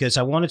here because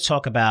I want to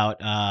talk about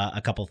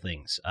a couple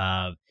things.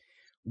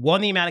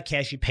 One, the amount of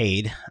cash you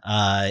paid.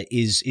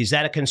 Is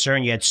that a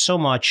concern? You had so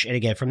much, and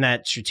again, from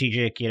that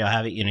strategic,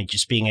 having,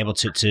 just being able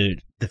to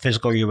the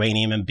physical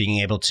uranium and being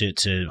able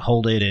to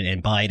hold it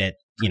and buy it at,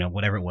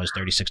 whatever it was,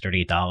 $36,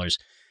 $38.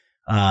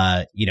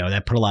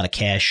 That put a lot of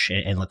cash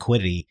and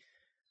liquidity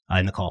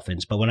in the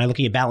coffins. But when I look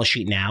at your balance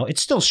sheet now,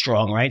 it's still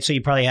strong, right? So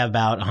you probably have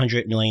about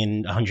 100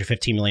 million,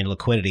 115 million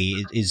liquidity.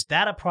 Is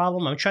that a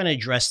problem? I'm trying to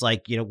address,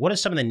 what are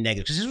some of the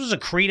negatives? Because this was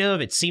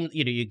accretive. It seemed,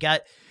 you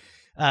got,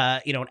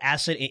 an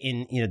asset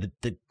in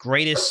the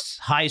greatest,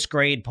 highest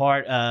grade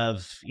part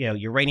of,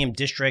 uranium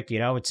district.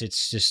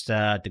 It's just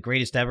the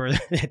greatest ever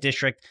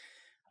district.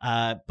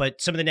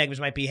 But some of the negatives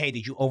might be, hey,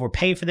 did you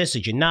overpay for this?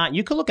 Did you not?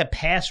 You could look at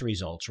past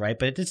results, right?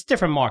 But it's a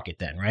different market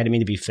then, right? I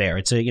mean, to be fair,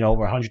 it's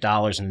over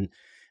 $100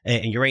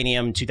 in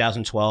uranium in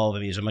 2012. I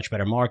mean, it's a much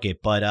better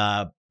market.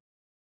 But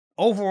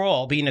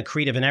overall, being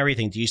accretive and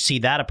everything, do you see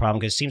that a problem?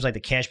 Because it seems like the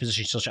cash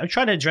position still. I'm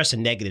trying to address the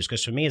negatives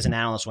because for me as an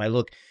analyst,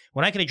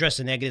 when I can address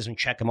the negatives and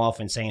check them off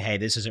and saying, hey,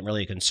 this isn't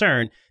really a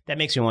concern, that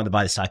makes me want to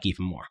buy the stock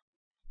even more.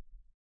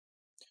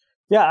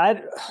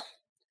 Yeah,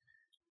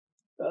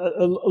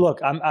 look,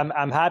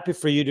 I'm happy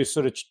for you to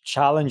sort of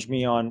challenge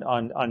me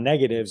on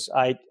negatives.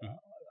 I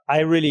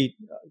really,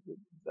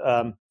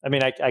 I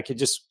mean, I could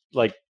just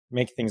like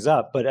make things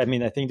up, but I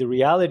mean, I think the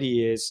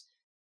reality is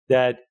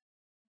that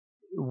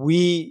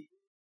we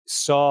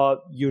saw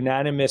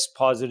unanimous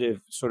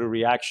positive sort of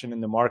reaction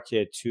in the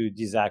market to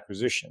these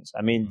acquisitions.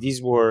 I mean,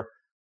 these were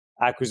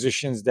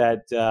acquisitions that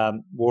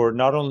were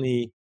not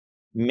only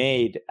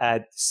made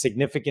at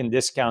significant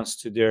discounts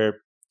to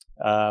their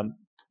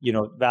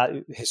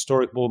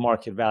historic bull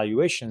market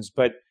valuations.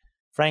 But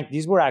Frank,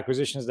 these were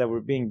acquisitions that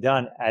were being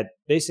done at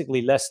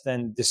basically less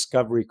than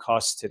discovery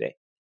costs today.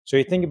 So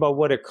you think about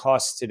what it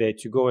costs today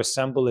to go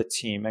assemble a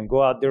team and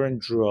go out there and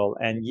drill,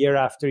 and year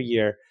after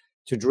year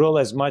to drill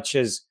as much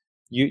as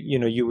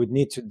you would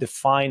need to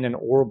define an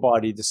ore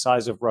body the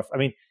size of rough. I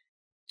mean,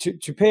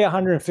 to pay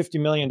 $150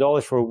 million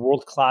for a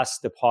world-class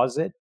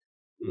deposit,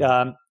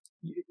 to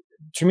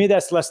me,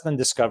 that's less than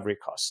discovery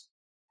cost.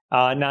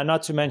 Now,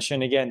 not to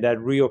mention, again, that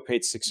Rio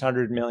paid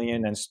 $600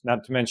 million, and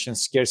not to mention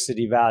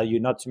scarcity value,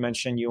 not to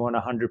mention you own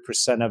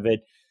 100% of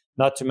it,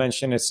 not to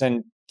mention it's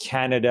in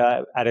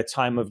Canada at a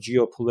time of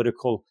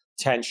geopolitical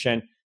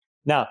tension.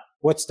 Now,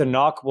 what's the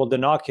knock? Well, the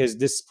knock is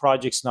this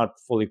project's not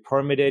fully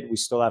permitted. We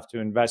still have to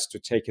invest to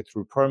take it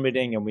through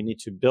permitting, and we need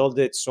to build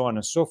it, so on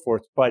and so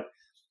forth. But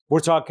we're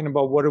talking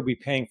about what are we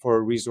paying for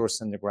a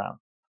resource in the ground?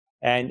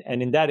 And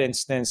in that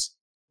instance,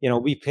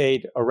 we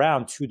paid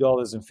around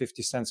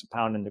 $2.50 a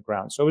pound in the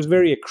ground. So it was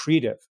very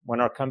accretive when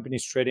our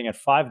company's trading at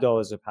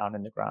 $5 a pound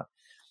in the ground.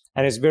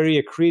 And it's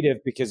very accretive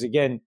because,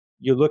 again,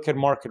 you look at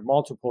market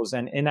multiples,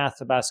 and in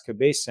Athabasca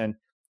Basin,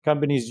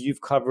 companies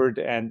you've covered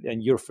and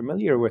you're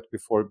familiar with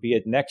before, be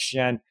it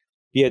NextGen,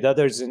 be it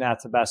others in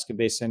Athabasca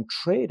Basin,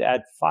 trade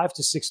at $5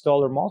 to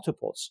 $6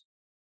 multiples.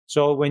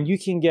 So when you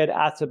can get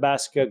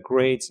Athabasca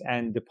grades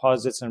and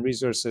deposits and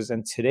resources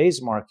in today's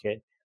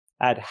market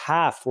at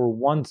half or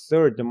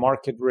 1/3 the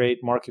market rate,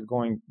 market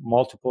going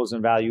multiples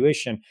and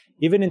valuation,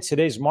 even in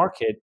today's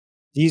market,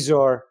 these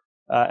are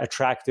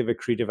attractive,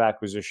 accretive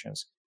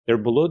acquisitions. They're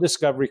below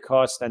discovery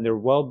cost, and they're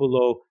well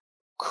below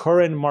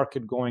current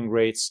market going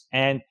rates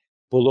and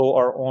below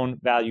our own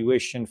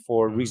valuation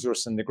for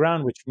resource in the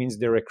ground, which means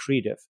they're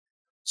accretive.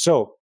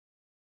 So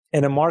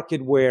in a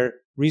market where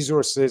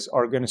resources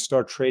are going to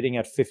start trading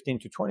at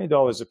 $15 to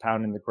 $20 a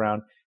pound in the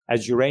ground,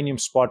 as uranium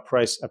spot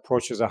price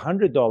approaches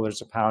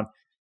 $100 a pound,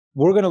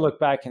 we're going to look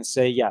back and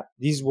say, yeah,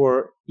 these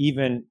were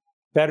even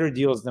better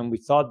deals than we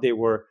thought they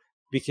were,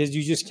 because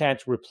you just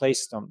can't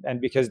replace them.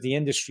 And because the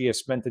industry has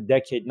spent a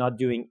decade not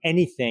doing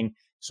anything.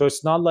 So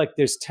it's not like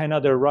there's 10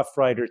 other Rough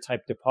Rider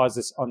type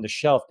deposits on the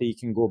shelf that you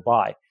can go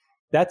buy.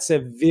 That's a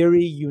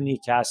very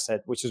unique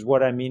asset, which is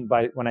what I mean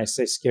by when I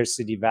say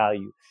scarcity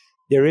value.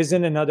 There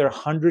isn't another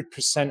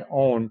 100%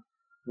 owned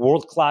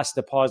world-class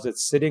deposit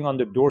sitting on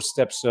the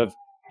doorsteps of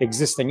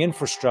existing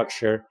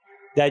infrastructure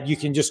that you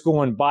can just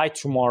go and buy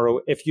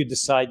tomorrow if you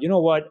decide, you know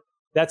what,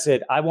 that's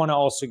it. I want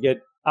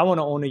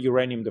to own a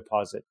uranium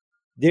deposit.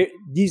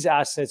 These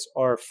assets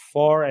are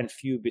far and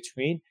few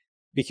between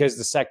because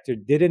the sector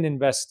didn't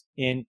invest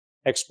in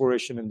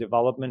exploration and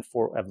development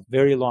for a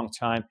very long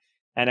time.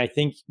 And I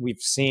think we've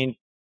seen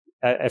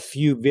a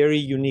few very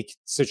unique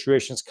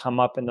situations come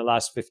up in the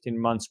last 15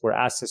 months where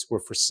assets were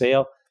for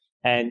sale.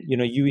 And,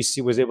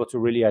 UEC was able to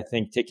really, I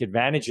think, take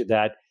advantage of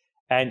that.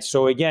 And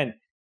so again,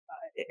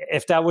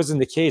 if that wasn't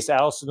the case, I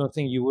also don't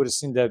think you would have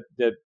seen the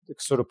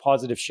sort of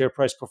positive share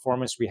price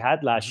performance we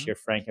had last year,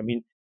 Frank. I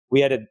mean,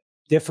 we had a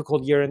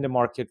difficult year in the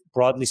market,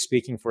 broadly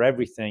speaking, for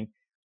everything.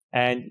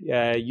 And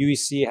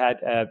UEC had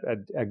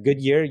a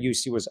good year.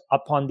 UEC was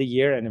up on the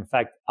year and, in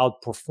fact,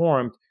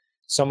 outperformed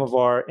some of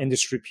our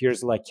industry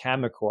peers like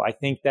Cameco. I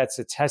think that's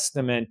a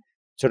testament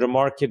to the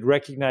market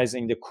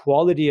recognizing the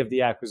quality of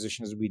the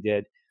acquisitions we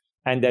did,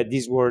 and that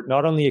these were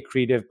not only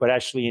accretive, but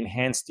actually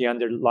enhanced the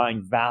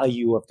underlying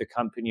value of the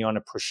company on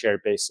a per share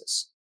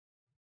basis.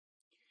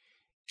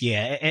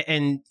 Yeah.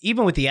 And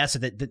even with the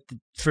asset that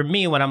for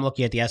me, when I'm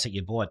looking at the asset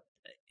you bought,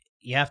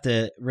 you have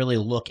to really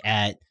look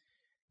at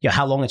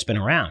how long it's been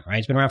around, right?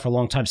 It's been around for a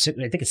long time. I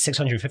think it's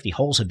 650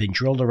 holes have been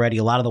drilled already.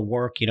 A lot of the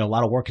work, a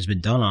lot of work has been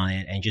done on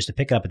it. And just to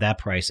pick it up at that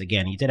price,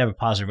 again, you did have a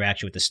positive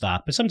reaction with the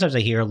stock. But sometimes I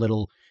hear a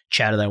little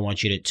chatter that I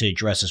want you to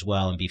address as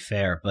well and be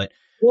fair. But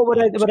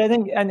I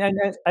think,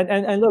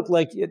 and look,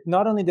 like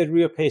not only did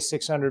Rio pay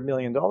 $600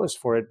 million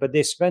for it, but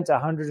they spent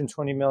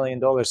 $120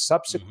 million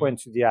subsequent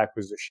to the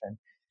acquisition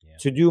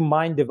to do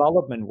mine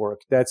development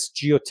work. That's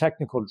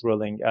geotechnical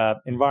drilling,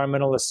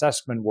 environmental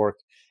assessment work.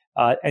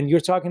 And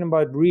you're talking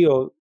about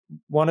Rio,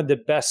 one of the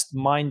best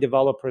mine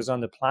developers on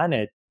the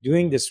planet,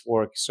 doing this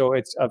work. So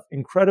it's of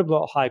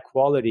incredible high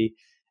quality.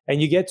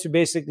 And you get to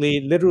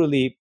basically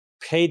literally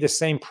pay the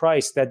same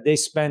price that they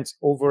spent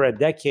over a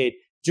decade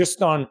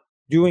just on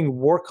doing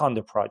work on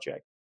the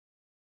project,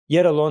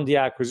 yet alone the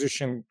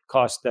acquisition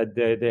cost that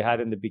they had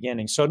in the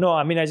beginning. So no,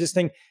 I mean, I just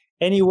think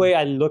any way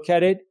I look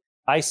at it,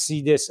 I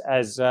see this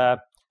as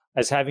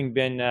having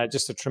been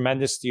just a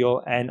tremendous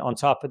deal. And on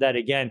top of that,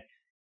 again,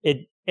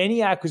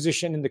 any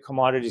acquisition in the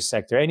commodity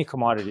sector, any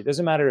commodity,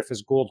 doesn't matter if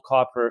it's gold,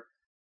 copper,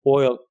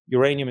 oil,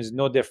 uranium is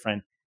no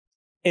different.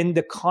 In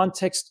the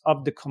context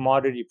of the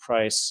commodity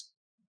price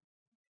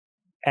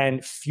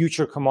and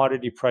future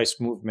commodity price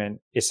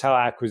movement is how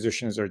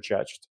acquisitions are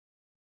judged.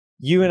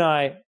 You and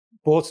I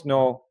both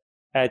know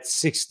at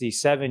 60,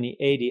 70,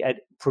 80, at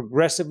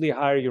progressively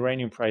higher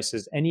uranium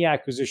prices, any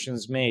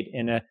acquisitions made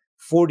in a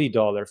 $40,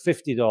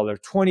 $50,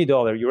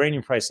 $20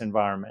 uranium price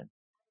environment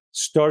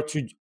start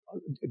to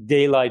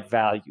daylight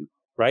value,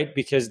 right?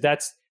 Because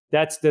that's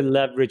the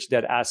leverage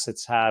that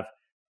assets have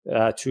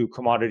to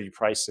commodity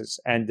prices,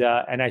 and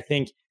I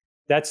think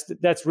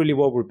that's really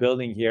what we're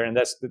building here, and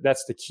that's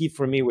the key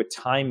for me with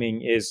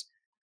timing. Is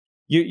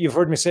you've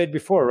heard me say it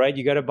before, right?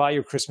 You got to buy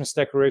your Christmas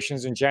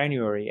decorations in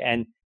January,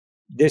 and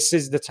this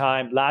is the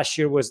time. Last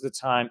year was the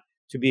time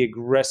to be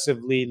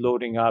aggressively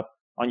loading up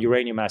on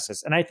uranium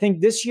assets, and I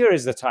think this year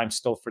is the time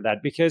still for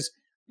that, because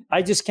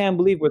I just can't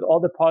believe, with all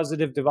the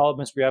positive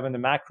developments we have in the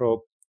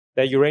macro,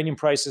 that uranium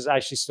prices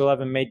actually still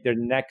haven't made their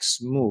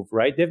next move,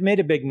 right? They've made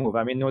a big move.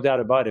 I mean, no doubt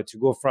about it. To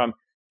go from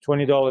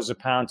 $20 a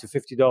pound to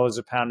 $50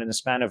 a pound in the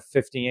span of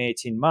 15,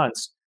 18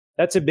 months,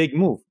 that's a big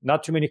move.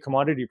 Not too many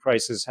commodity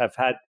prices have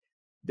had,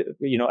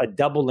 a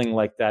doubling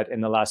like that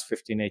in the last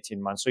 15,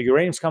 18 months. So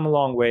uranium's come a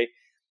long way.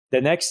 The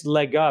next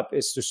leg up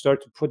is to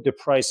start to put the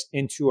price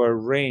into a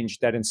range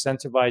that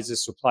incentivizes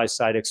supply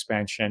side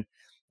expansion.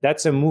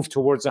 That's a move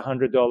towards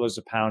 $100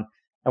 a pound.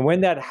 And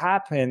when that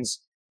happens,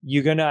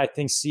 you're going to, I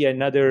think, see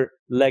another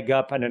leg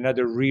up and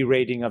another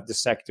re-rating of the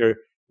sector,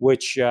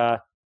 which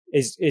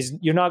is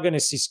you're not going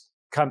to see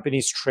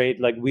companies trade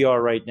like we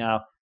are right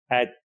now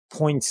at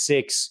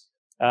 0.6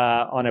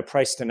 on a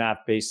price to NAV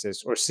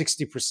basis, or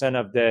 60%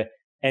 of the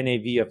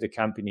NAV of the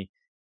company.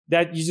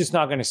 That you're just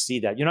not going to see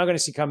that. You're not going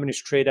to see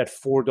companies trade at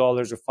 $4 or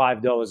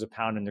 $5 a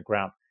pound in the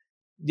ground.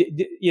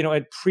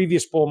 At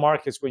previous bull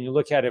markets, when you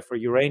look at it for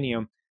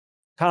uranium,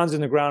 pounds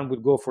in the ground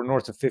would go for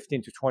north of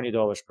 $15 to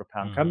 $20 per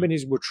pound. Mm-hmm.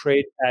 Companies would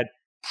trade at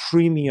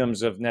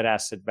premiums of net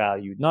asset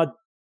value, not,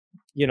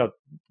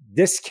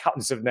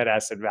 discounts of net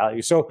asset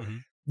value. So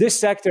this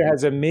sector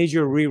has a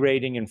major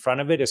re-rating in front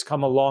of it. It's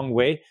come a long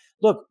way.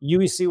 Look,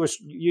 UEC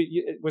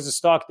was a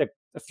stock that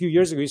a few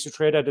years ago used to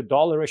trade at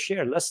 $1 a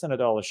share, less than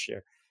 $1 a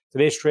share.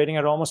 Today it's trading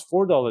at almost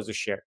 $4 a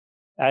share.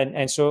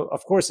 And so,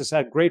 of course, it's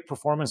had great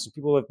performance and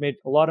people have made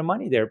a lot of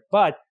money there.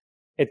 But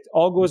it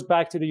all goes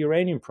back to the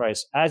uranium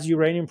price. As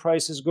uranium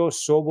prices go,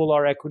 so will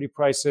our equity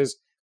prices.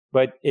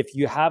 But if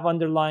you have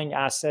underlying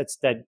assets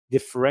that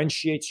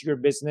differentiates your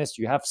business,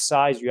 you have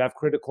size, you have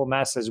critical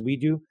mass as we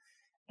do,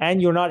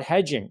 and you're not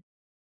hedging.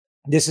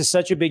 This is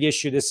such a big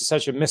issue. This is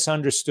such a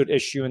misunderstood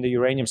issue in the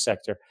uranium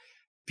sector.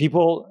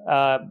 People,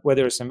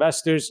 whether it's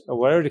investors or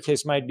whatever the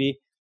case might be,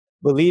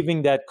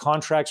 believing that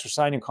contracts or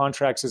signing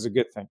contracts is a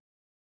good thing.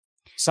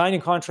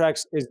 Signing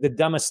contracts is the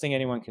dumbest thing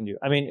anyone can do.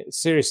 I mean,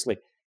 seriously.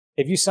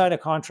 If you sign a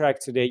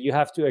contract today, you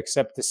have to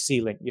accept the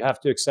ceiling. You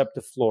have to accept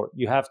the floor.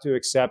 You have to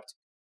accept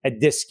a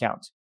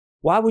discount.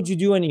 Why would you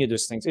do any of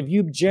those things? If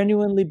you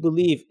genuinely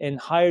believe in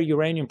higher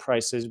uranium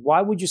prices,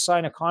 why would you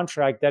sign a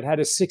contract that had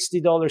a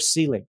 $60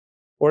 ceiling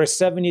or a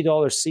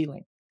 $70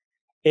 ceiling?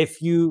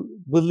 If you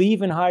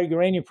believe in higher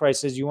uranium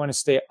prices, you want to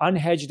stay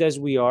unhedged as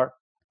we are,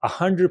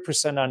 100%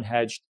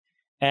 unhedged,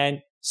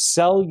 and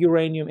sell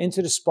uranium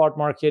into the spot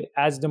market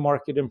as the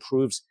market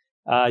improves,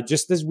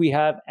 just as we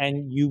have,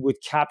 and you would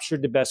capture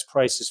the best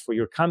prices for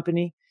your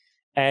company,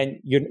 and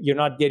you're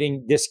not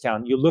getting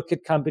discount. You look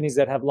at companies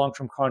that have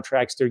long-term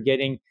contracts, they're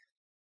getting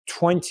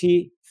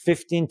 20,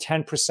 15,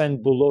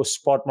 10% below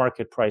spot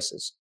market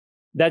prices.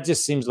 That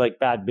just seems like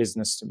bad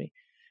business to me.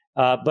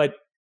 But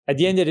at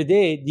the end of the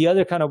day, the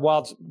other kind of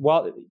wild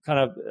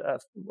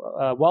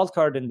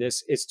card in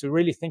this is to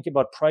really think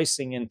about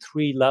pricing in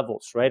three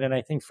levels, right? And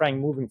I think, Frank,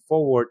 moving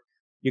forward,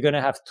 you're going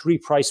to have 3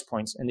 price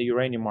points in the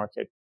uranium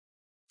market.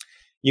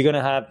 You're going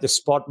to have the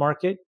spot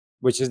market,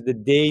 which is the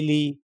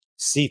daily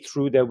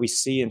see-through that we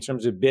see in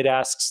terms of bid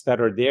asks that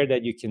are there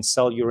that you can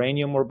sell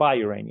uranium or buy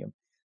uranium.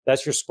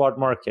 That's your spot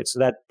market. So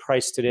that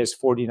price today is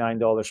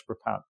 $49 per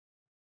pound.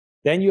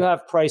 Then you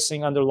have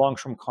pricing under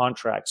long-term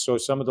contracts. So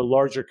some of the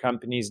larger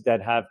companies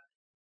that have,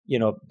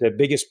 the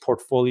biggest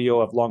portfolio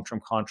of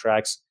long-term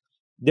contracts,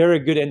 they're a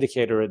good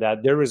indicator of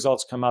that. Their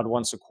results come out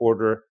once a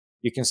quarter.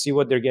 You can see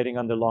what they're getting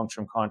under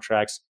long-term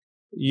contracts.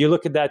 You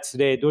look at that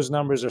today, those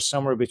numbers are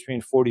somewhere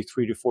between $43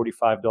 to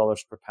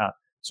 $45 per pound.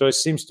 So it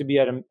seems to be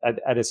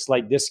at a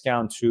slight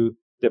discount to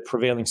the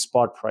prevailing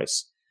spot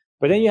price.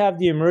 But then you have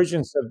the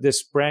emergence of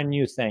this brand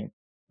new thing,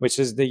 which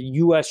is the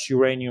US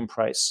uranium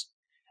price.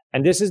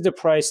 And this is the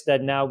price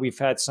that now we've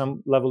had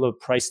some level of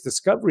price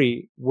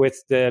discovery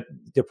with the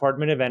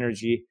Department of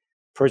Energy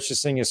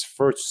purchasing his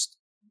first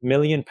 £1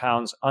 million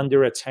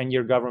under a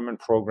 10-year government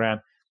program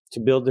to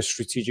build the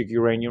strategic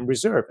uranium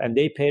reserve. And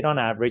they paid on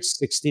average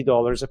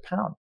 $60 a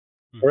pound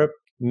for a £1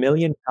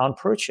 million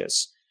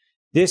purchase.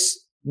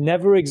 This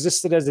never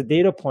existed as a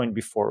data point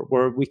before,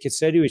 where we could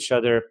say to each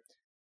other,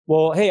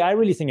 well, hey, I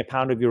really think a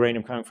pound of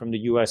uranium coming from the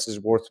US is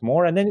worth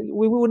more. And then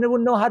we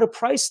wouldn't know how to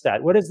price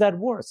that. What is that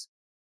worth?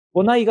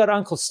 Well, now you got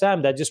Uncle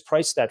Sam that just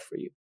priced that for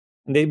you.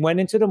 And they went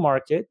into the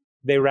market,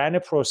 they ran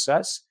a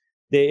process,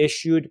 they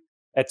issued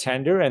a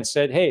tender and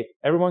said, hey,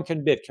 everyone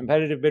can bid,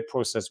 competitive bid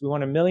process. We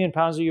want 1 million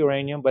pounds of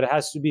uranium, but it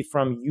has to be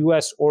from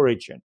US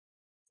origin.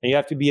 And you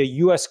have to be a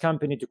US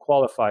company to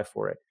qualify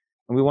for it.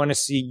 And we want to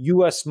see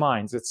US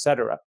mines,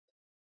 etc.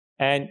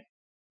 And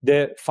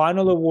the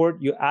final award,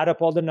 you add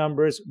up all the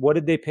numbers. What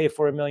did they pay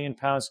for 1 million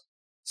pounds?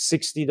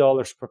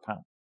 $60 per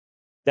pound.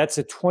 That's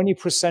a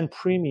 20%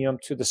 premium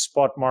to the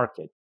spot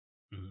market.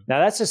 Now,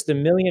 that's just the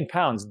 1 million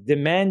pounds.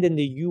 Demand in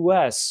the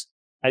US,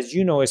 as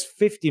you know, is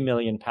 50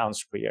 million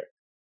pounds per year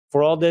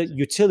for all the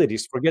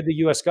utilities. Forget the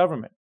US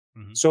government.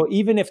 So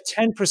even if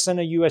 10%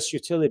 of US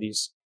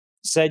utilities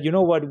said, you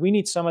know what, we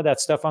need some of that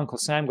stuff Uncle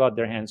Sam got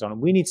their hands on.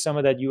 We need some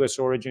of that US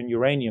origin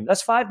uranium.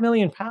 That's 5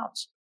 million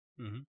pounds.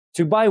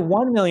 To buy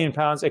 1 million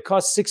pounds, it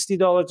costs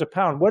 $60 a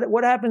pound.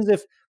 What happens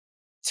if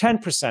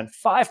 10%,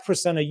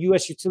 5% of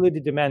US utility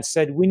demand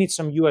said, we need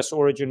some US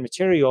origin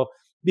material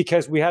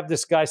because we have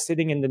this guy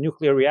sitting in the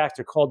nuclear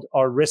reactor called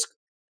our risk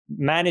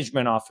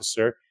management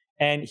officer,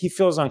 and he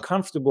feels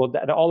uncomfortable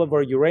that all of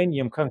our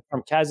uranium comes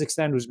from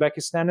Kazakhstan,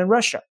 Uzbekistan, and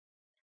Russia.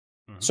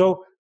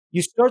 So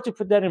you start to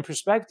put that in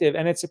perspective,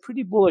 and it's a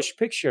pretty bullish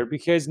picture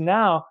because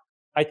now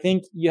I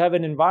think you have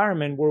an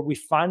environment where we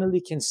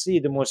finally can see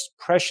the most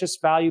precious,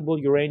 valuable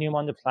uranium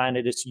on the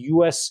planet. It's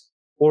US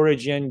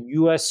origin,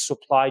 US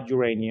supplied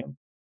uranium.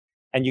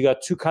 And you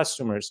got two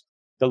customers,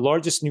 the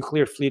largest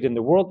nuclear fleet in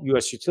the world,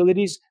 US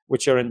utilities,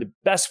 which are in the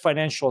best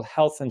financial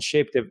health and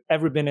shape they've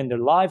ever been in their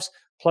lives,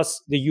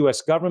 plus the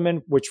US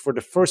government, which for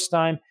the first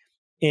time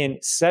in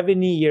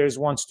 70 years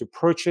wants to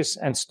purchase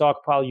and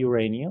stockpile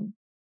uranium.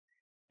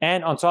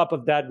 And on top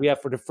of that, we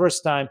have for the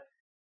first time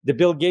the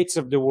Bill Gates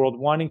of the world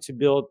wanting to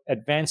build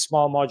advanced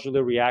small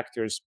modular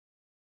reactors.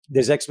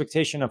 There's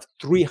expectation of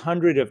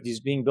 300 of these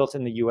being built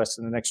in the US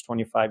in the next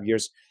 25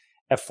 years,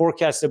 a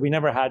forecast that we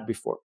never had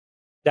before.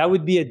 That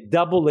would be a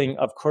doubling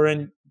of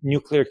current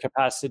nuclear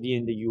capacity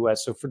in the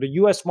US. So for the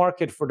US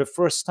market, for the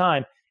first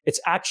time, it's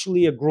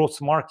actually a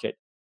growth market.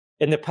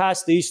 In the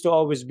past, they used to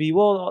always be,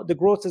 well, the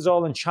growth is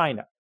all in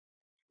China.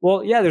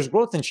 Well, yeah, there's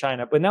growth in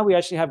China, but now we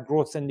actually have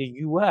growth in the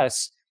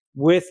US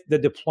with the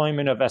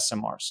deployment of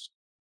SMRs.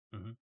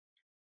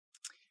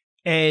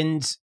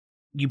 And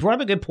you brought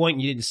up a good point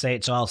and you didn't say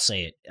it, so I'll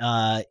say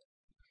it.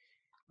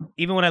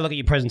 Even when I look at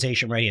your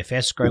presentation right here,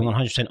 fastest growing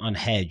 100%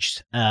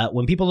 unhedged,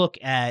 when people look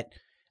at,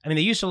 they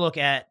used to look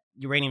at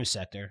uranium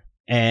sector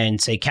and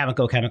say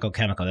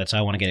Cameco. That's how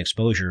I want to get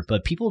exposure.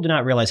 But people do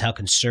not realize how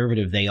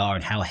conservative they are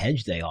and how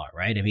hedged they are,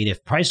 right?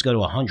 If prices go to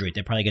 100,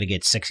 they're probably going to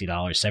get $60,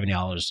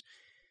 $70.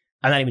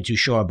 I'm not even too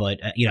sure, but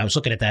I was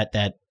looking at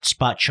that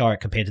spot chart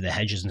compared to the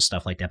hedges and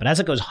stuff like that. But as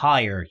it goes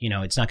higher,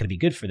 it's not going to be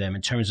good for them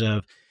in terms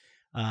of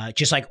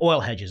just like oil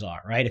hedges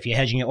are, right? If you're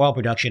hedging your oil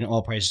production,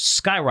 oil prices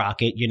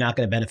skyrocket, you're not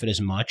going to benefit as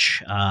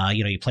much.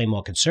 You play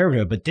more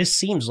conservative, but this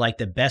seems like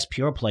the best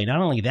pure play. Not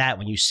only that,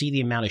 when you see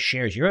the amount of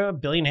shares, you're a $1.5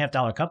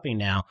 billion company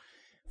now,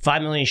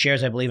 5 million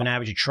shares, I believe, on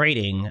average of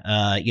trading,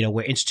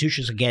 where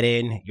institutions will get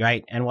in,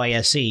 right?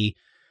 NYSE.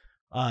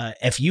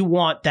 If you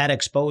want that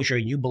exposure,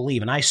 you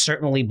believe, and I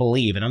certainly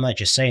believe, and I'm not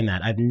just saying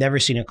that, I've never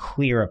seen a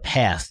clearer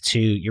path to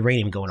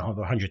uranium going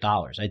over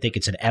 $100. I think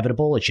it's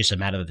inevitable. It's just a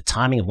matter of the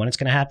timing of when it's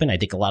going to happen. I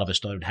think a lot of us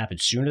thought it would happen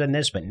sooner than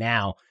this, but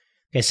now,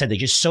 like I said, there's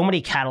just so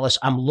many catalysts.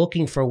 I'm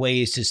looking for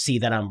ways to see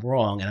that I'm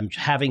wrong, and I'm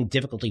having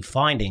difficulty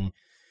finding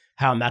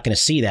how I'm not going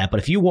to see that. But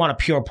if you want a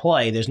pure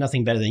play, there's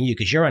nothing better than you,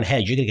 because you're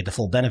unhedged. You're going to get the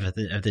full benefit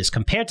of this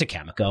compared to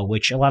Cameco,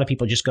 which a lot of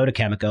people just go to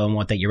Cameco and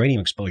want that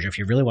uranium exposure. If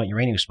you really want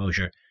uranium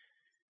exposure,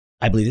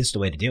 I believe this is the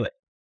way to do it.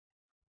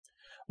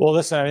 Well,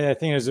 listen, I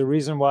think there's a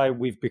reason why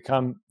we've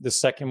become the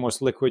second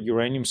most liquid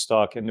uranium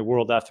stock in the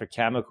world after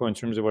Cameco in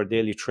terms of our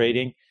daily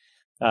trading.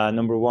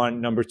 Number one.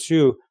 Number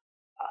two,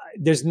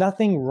 there's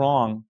nothing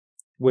wrong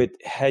with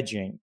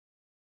hedging.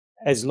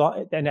 As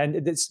long, and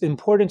it's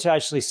important to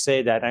actually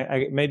say that.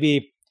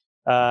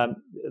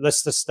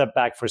 Let's just step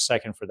back for a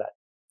second for that.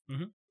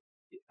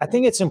 I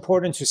think it's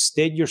important to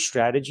state your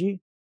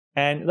strategy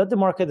and let the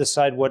market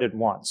decide what it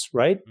wants,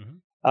 right?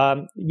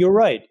 You're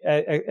right.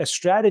 A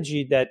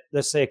strategy that,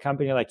 let's say, a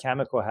company like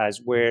Cameco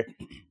has, where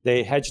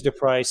they hedge the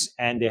price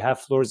and they have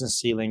floors and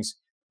ceilings,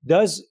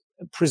 does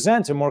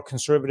present a more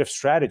conservative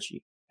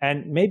strategy.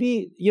 And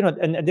maybe,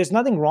 and there's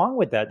nothing wrong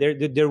with that.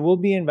 There will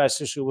be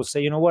investors who will say,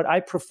 you know what,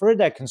 I prefer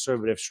that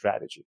conservative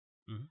strategy.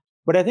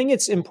 But I think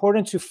it's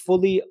important to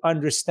fully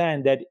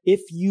understand that if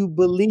you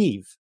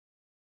believe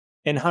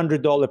in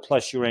 $100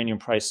 plus uranium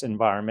price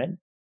environment,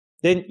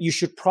 then you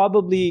should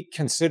probably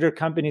consider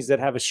companies that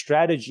have a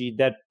strategy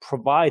that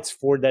provides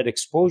for that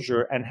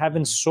exposure and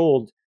haven't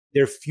sold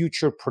their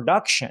future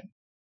production.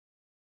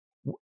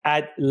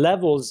 at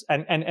levels,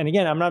 and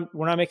again,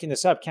 we're not making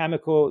this up.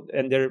 Cameco,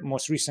 and their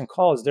most recent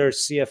calls, their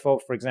CFO,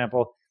 for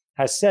example,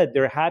 has said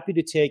they're happy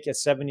to take a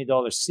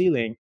 $70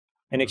 ceiling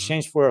in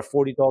exchange for a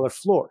 $40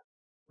 floor,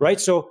 right?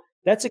 So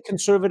that's a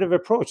conservative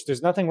approach.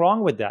 There's nothing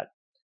wrong with that.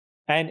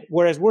 And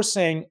whereas we're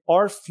saying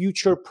our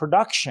future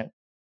production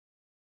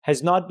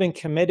has not been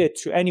committed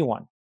to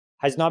anyone,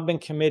 has not been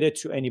committed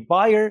to any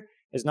buyer,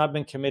 has not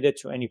been committed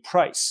to any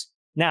price.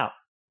 Now,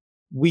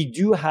 we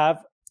do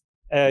have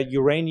a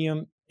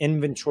uranium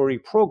inventory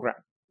program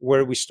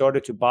where we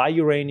started to buy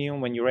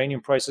uranium when uranium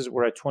prices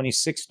were at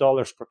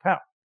 $26 per pound.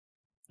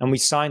 And we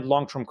signed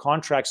long-term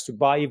contracts to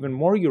buy even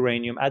more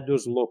uranium at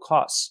those low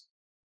costs.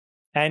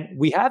 And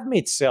we have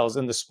made sales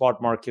in the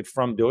spot market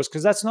from those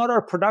because that's not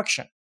our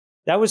production.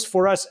 That was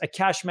for us a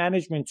cash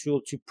management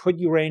tool to put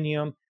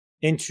uranium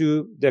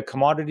into the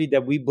commodity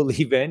that we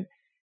believe in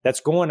that's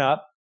going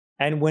up.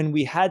 And when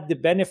we had the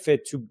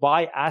benefit to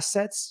buy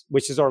assets,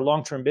 which is our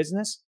long-term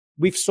business,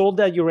 we've sold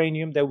that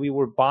uranium that we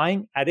were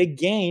buying at a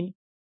gain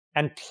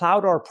and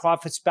plowed our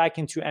profits back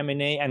into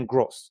M&A and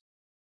growth,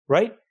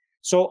 right?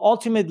 So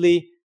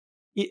ultimately,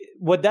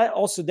 what that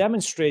also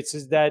demonstrates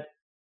is that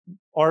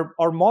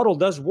our model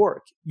does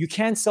work. You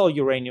can sell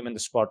uranium in the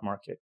spot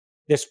market.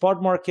 The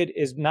spot market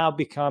is now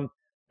become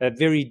a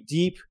very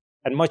deep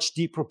and much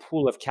deeper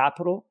pool of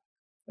capital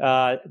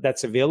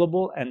that's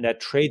available and that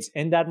trades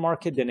in that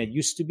market than it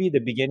used to be. The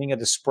beginning of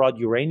the Sprott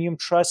Uranium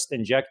Trust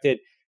injected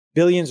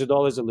billions of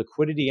dollars of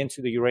liquidity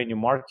into the uranium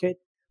market.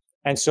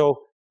 And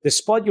so the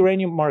spot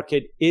uranium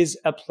market is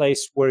a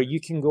place where you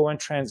can go and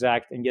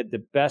transact and get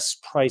the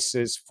best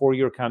prices for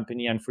your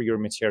company and for your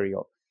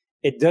material.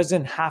 It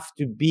doesn't have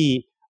to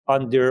be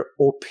under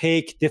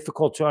opaque,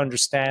 difficult to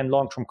understand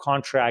long-term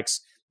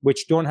contracts,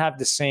 which don't have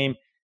the same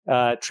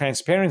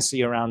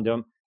transparency around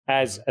them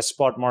as a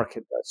spot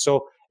market does.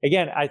 So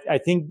again, I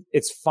think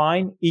it's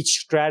fine. Each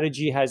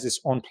strategy has its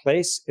own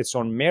place, its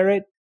own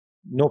merit,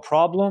 no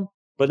problem.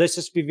 But let's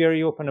just be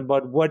very open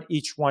about what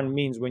each one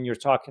means when you're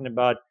talking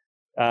about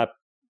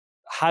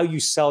how you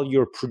sell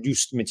your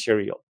produced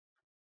material.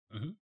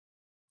 Mm-hmm.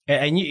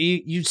 And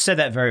you said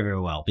that very, very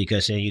well,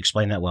 because you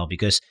explained that well,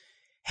 because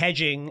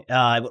hedging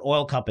with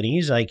oil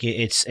companies, like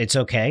it's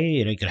okay.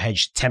 You can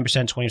hedge 10%,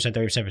 20%,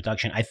 30%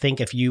 production. I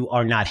think if you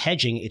are not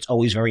hedging, it's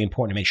always very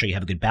important to make sure you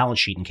have a good balance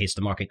sheet in case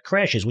the market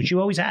crashes, which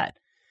you always had.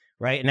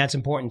 Right. And that's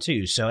important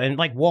too. So, and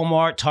like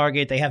Walmart,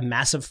 Target, they have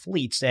massive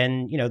fleets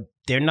and,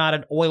 they're not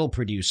an oil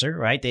producer,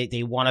 right?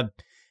 They want to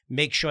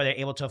make sure they're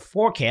able to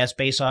forecast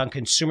based on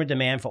consumer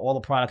demand for all the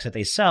products that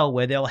they sell,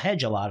 where they'll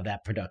hedge a lot of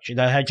that production.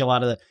 They'll hedge a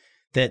lot of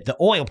the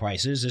oil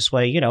prices. This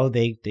way, they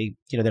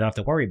don't have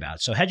to worry about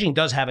it. So hedging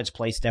does have its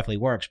place, definitely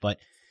works. But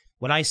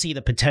when I see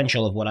the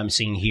potential of what I'm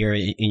seeing here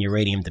in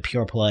uranium, the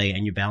pure play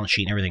and your balance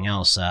sheet and everything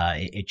else,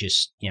 it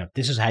just,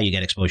 this is how you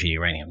get exposure to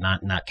uranium,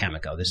 not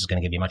Cameco. This is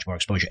going to give you much more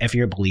exposure if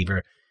you're a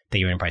believer that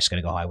uranium price is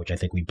going to go high, which I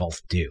think we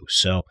both do.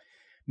 So,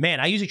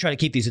 man, I usually try to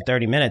keep these at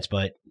 30 minutes,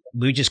 but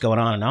we're just going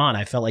on and on.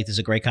 I felt like this is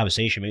a great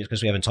conversation, maybe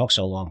because we haven't talked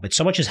so long, but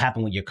so much has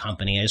happened with your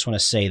company. I just want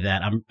to say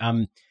that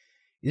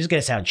this is going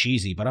to sound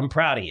cheesy, but I'm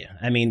proud of you.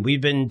 I mean,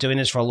 we've been doing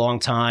this for a long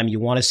time. You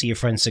want to see your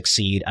friends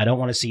succeed. I don't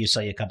want to see you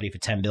sell your company for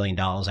 $10 billion.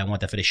 I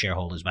want that for the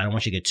shareholders, but I don't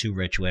want you to get too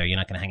rich where you're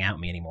not going to hang out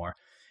with me anymore.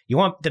 You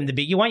want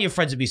your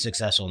friends to be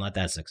successful, not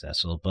that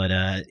successful. But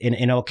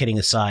in all kidding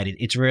aside,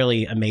 it's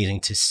really amazing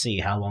to see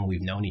how long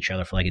we've known each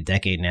other for like a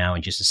decade now,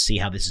 and just to see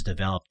how this has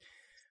developed,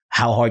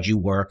 how hard you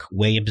work,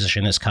 where you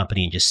position this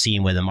company, and just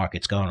seeing where the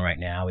market's going right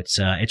now. It's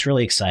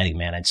really exciting,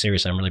 man. And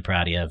seriously, I'm really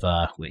proud of you of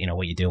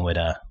what you're doing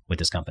with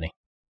this company.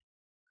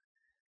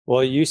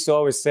 Well, you used to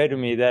always say to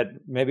me that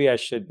maybe I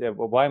should,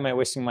 why am I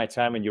wasting my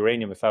time in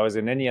uranium? If I was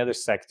in any other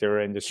sector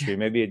or industry,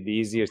 maybe it'd be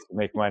easier to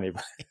make money.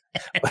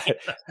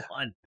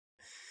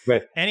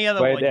 But any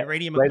other one,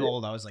 uranium and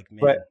gold, I was like,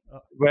 man.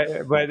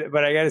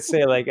 But I got to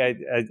say, like,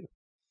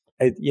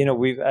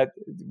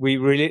 we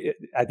really,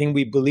 I think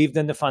we believed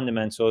in the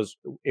fundamentals.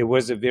 It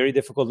was a very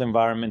difficult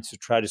environment to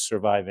try to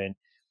survive in.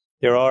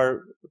 There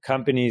are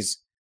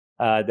companies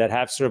that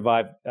have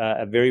survived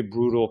a very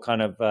brutal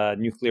kind of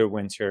nuclear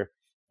winter.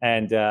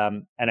 And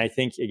I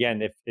think,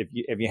 again, if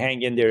you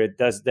hang in there, it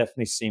does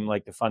definitely seem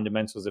like the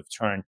fundamentals have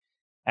turned,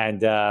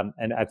 and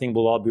I think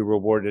we'll all be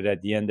rewarded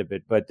at the end of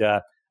it. But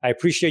I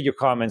appreciate your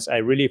comments. I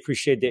really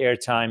appreciate the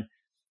airtime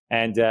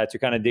and to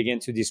kind of dig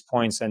into these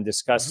points and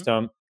discuss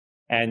them.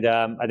 And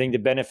I think the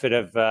benefit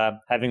of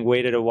having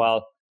waited a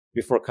while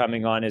before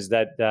coming on is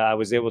that I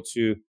was able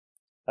to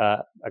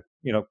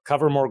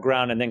cover more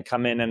ground and then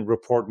come in and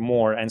report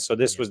more. And so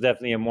this was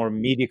definitely a more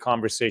meaty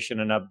conversation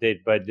and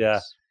update, but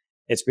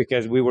it's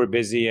because we were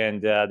busy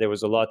and there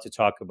was a lot to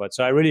talk about.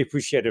 So I really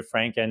appreciate it,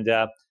 Frank, and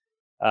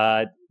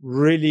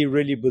really,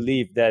 really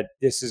believe that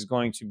this is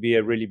going to be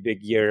a really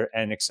big year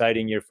and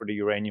exciting year for the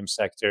uranium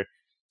sector,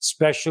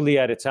 especially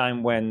at a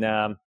time when,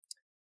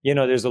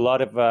 there's a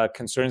lot of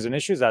concerns and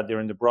issues out there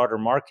in the broader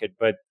market.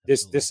 But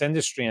this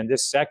industry and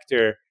this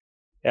sector,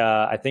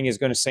 I think, is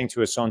going to sing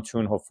to its own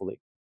tune, hopefully.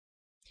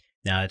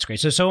 No, that's great.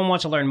 So if someone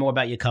wants to learn more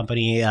about your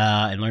company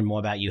and learn more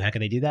about you, how can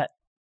they do that?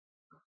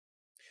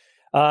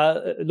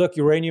 Look,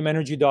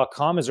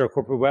 uraniumenergy.com is our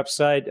corporate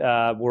website.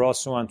 We're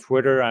also on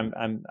Twitter.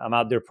 I'm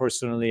out there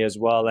personally as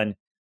well and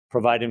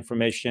provide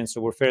information.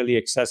 So we're fairly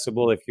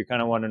accessible. If you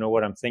kind of want to know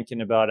what I'm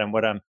thinking about and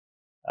what I'm,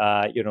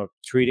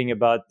 tweeting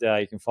about,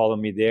 you can follow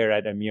me there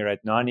at Amir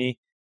Adnani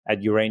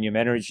at Uranium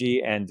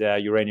Energy and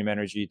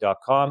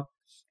uraniumenergy.com.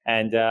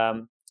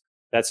 And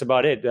that's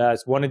about it.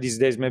 One of these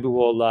days, maybe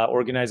we'll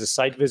organize a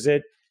site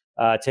visit,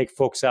 take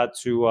folks out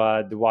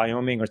to the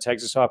Wyoming or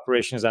Texas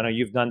operations. I know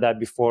you've done that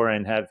before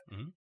and have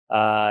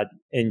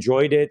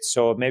enjoyed it.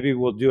 So maybe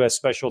we'll do a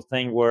special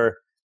thing where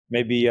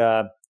maybe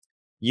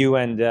you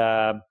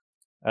and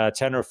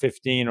 10 or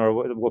 15,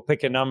 or we'll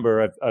pick a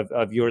number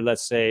of your,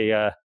 let's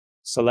say,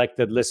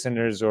 selected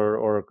listeners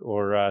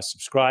or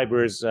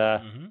subscribers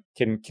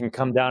can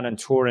come down and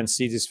tour and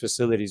see these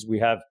facilities. We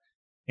have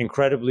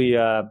incredibly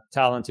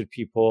talented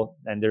people,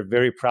 and they're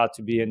very proud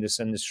to be in this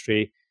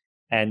industry,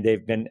 and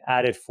they've been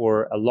at it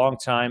for a long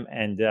time,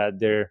 and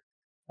they're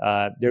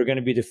going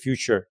to be the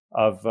future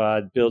of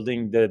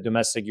building the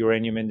domestic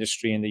uranium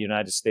industry in the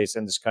United States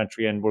and this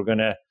country. And we're going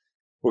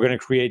to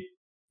create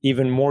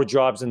even more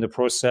jobs in the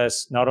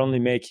process, not only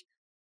make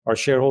our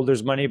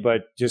shareholders money,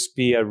 but just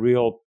be a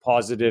real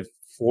positive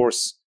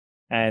force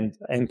and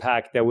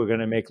impact that we're going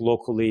to make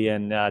locally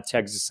in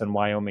Texas and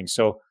Wyoming.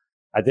 So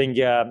I think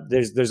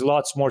there's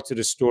lots more to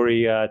the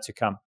story to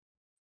come.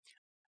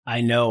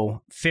 I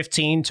know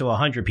 15 to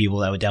 100 people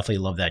that would definitely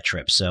love that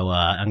trip. So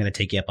I'm going to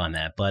take you up on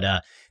that.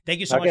 But thank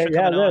you so much for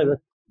coming on.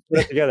 Let's put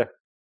it together.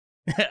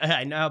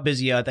 I know how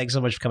busy you are. Thanks so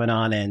much for coming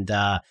on. And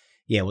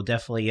we'll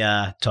definitely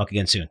talk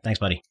again soon. Thanks,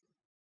 buddy.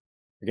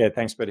 Okay,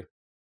 thanks, buddy.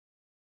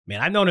 Man,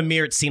 I've known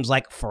Amir, it seems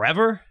like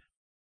forever.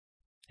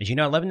 As you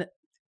know,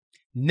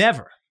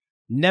 never,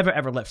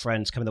 ever let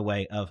friends come in the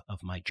way of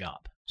my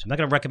job. So I'm not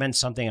going to recommend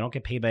something. I don't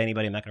get paid by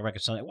anybody. I'm not going to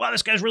recommend something. Wow,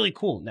 this guy's really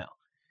cool. No.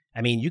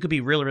 I mean, you could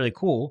be really, really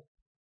cool,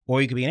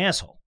 or you could be an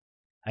asshole.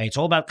 It's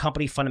all about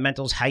company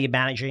fundamentals, how you're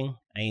managing.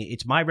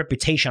 It's my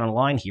reputation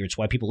online here. It's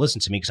why people listen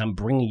to me, because I'm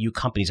bringing you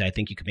companies I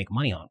think you can make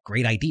money on.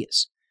 Great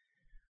ideas.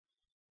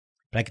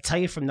 But I can tell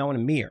you from knowing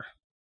Amir,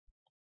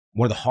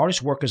 one of the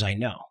hardest workers I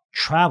know,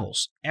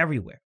 travels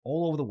everywhere,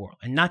 all over the world.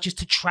 And not just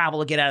to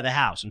travel to get out of the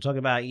house. I'm talking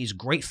about he's a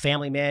great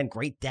family man,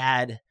 great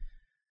dad.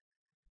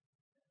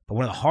 But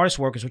one of the hardest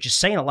workers, which is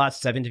saying a lot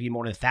since I've interviewed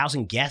more than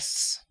 1,000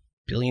 guests,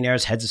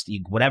 billionaires, heads of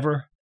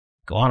whatever.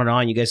 Go on and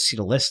on. You guys see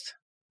the list.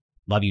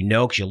 Love you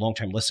know, because you're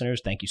long-term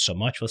listeners. Thank you so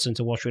much for listening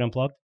to Wall Street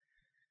Unplugged.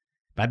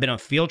 But I've been on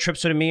field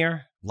trips with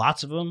Amir,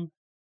 lots of them.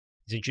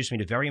 He's introduced me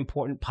to very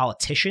important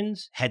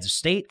politicians, heads of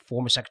state,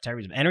 former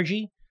secretaries of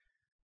energy.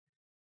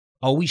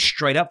 Always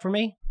straight up for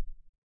me,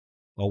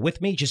 or with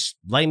me, just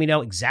letting me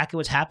know exactly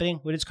what's happening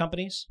with his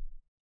companies.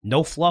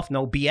 No fluff,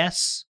 no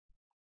BS.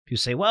 People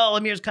say, well,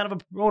 Amir's kind of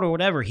a promoter or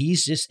whatever.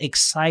 He's just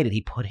excited.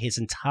 He put his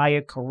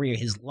entire career,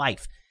 his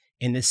life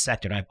in this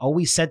sector. And I've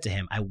always said to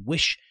him, I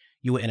wish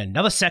you were in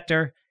another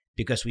sector,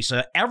 because we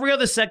saw every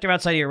other sector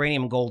outside of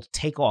uranium and gold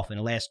take off in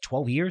the last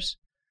 12 years.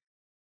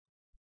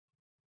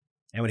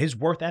 And with his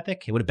work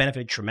ethic, it would have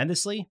benefited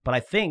tremendously. But I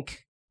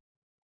think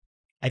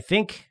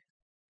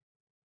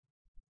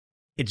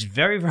it's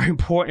very, very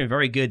important and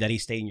very good that he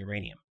stayed in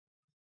uranium.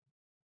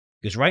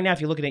 Because right now,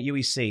 if you're looking at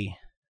UEC,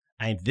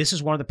 this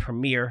is one of the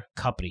premier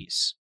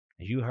companies,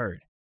 as you heard.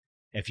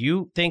 If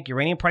you think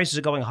uranium prices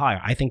are going higher,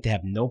 I think they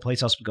have no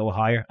place else to go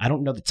higher. I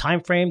don't know the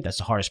time frame. That's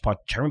the hardest part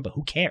to determine, but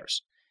who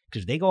cares?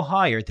 Because if they go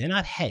higher, they're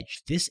not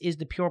hedged. This is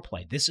the pure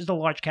play. This is the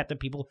large cap that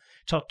people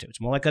talk to. It's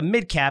more like a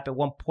mid cap at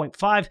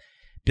 $1.5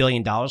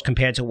 billion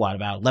compared to what,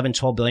 about $11,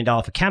 $12 billion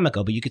for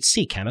Cameco. But you could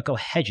see Cameco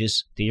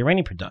hedges the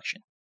uranium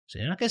production. So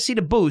you're not going to see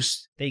the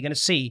boost that you're going to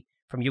see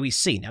from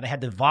UEC. Now, they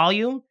had the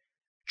volume,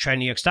 trade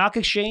New York Stock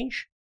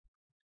Exchange.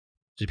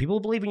 So people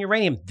who believe in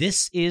uranium,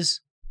 this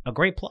is a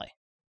great play.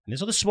 And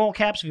there's other small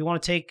caps if you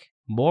want to take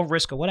more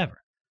risk or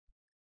whatever.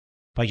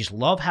 But I just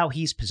love how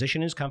he's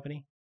positioned his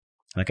company.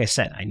 Like I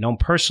said, I know him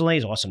personally.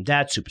 He's an awesome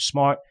dad, super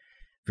smart,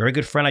 very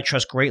good friend I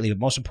trust greatly. But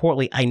most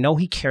importantly, I know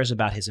he cares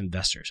about his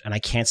investors. And I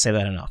can't say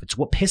that enough. It's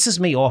what pisses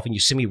me off when you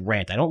see me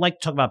rant. I don't like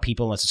to talk about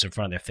people unless it's in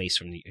front of their face.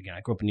 Again,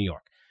 I grew up in New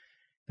York.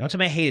 The only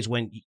time I hate is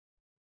when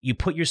you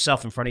put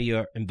yourself in front of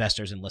your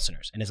investors and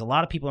listeners. And there's a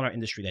lot of people in our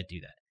industry that do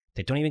that.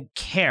 They don't even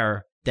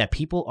care that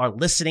people are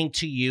listening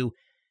to you,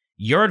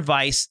 your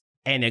advice,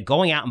 and they're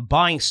going out and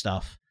buying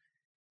stuff.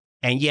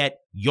 And yet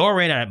you're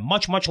in at a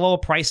much, much lower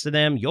price than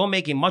them. You're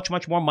making much,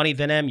 much more money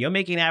than them. You're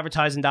making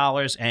advertising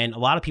dollars. And a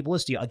lot of people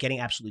listening to you are getting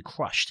absolutely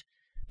crushed.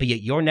 But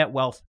yet your net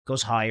wealth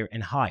goes higher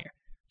and higher.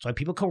 So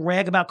people can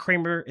rag about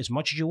Cramer as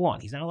much as you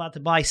want. He's not allowed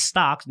to buy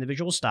stocks,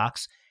 individual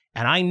stocks.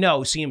 And I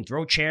know, see him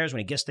throw chairs when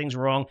he gets things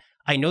wrong.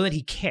 I know that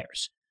he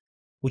cares,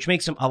 which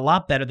makes him a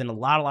lot better than a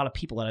lot of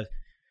people that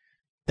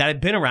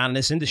have been around in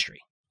this industry.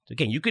 So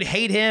again, you could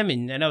hate him.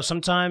 And I know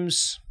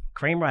sometimes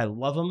Cramer, I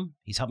love him.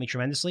 He's helped me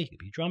tremendously. He could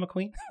be a drama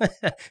queen.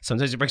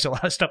 Sometimes he brings a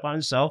lot of stuff on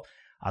himself.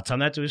 I'll tell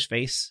him that to his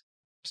face.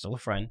 I'm still a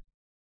friend.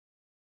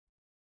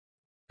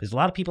 There's a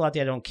lot of people out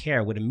there that don't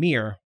care. With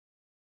Amir,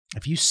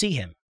 if you see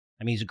him,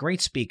 I mean, he's a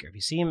great speaker. If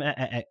you see him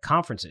at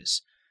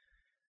conferences,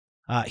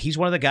 He's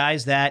one of the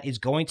guys that is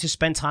going to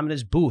spend time in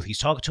his booth. He's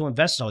talking to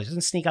investors. He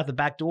doesn't sneak out the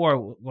back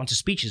door once a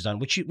speech is done,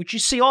 which you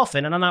see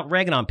often. And I'm not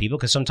ragging on people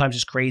because sometimes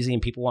it's crazy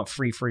and people want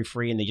free,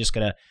 and they're just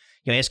going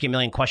to ask you a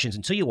million questions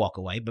until you walk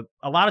away. But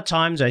a lot of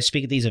times I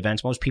speak at these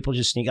events, most people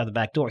just sneak out the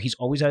back door. He's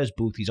always at his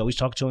booth. He's always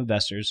talking to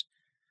investors.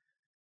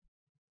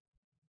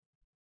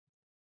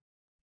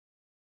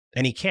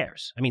 And he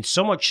cares. I mean,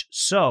 so much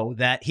so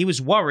that he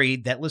was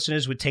worried that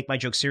listeners would take my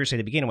joke seriously at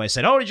the beginning when I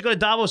said, oh, did you go to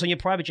Davos on your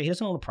private jet? He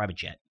doesn't own a private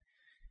jet.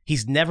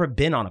 He's never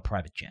been on a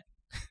private jet.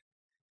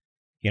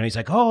 He's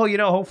like, oh,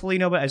 hopefully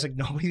nobody. I was like,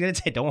 nobody's going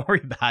to take, don't worry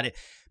about it.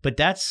 But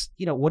that's,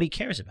 what he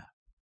cares about.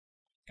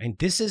 And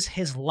this is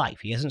his life.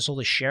 He hasn't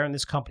sold a share in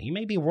this company. He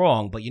may be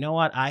wrong, but you know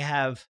what? I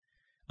have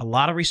a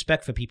lot of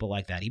respect for people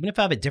like that. Even if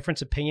I have a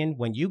different opinion,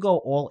 when you go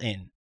all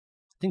in,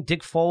 I think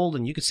Dick Fold,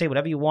 and you could say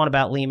whatever you want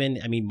about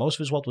Lehman. I mean, most of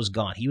his wealth was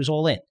gone. He was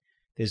all in.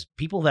 There's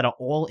people that are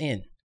all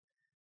in.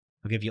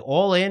 Look, if you're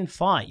all in,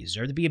 fine. You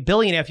deserve to be a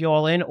billionaire if you're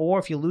all in, or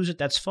if you lose it,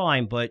 that's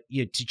fine. But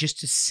just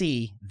to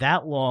see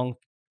that long,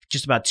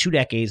 just about 2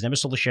 decades, never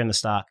sold a share in the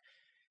stock,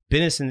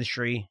 been in this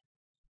industry,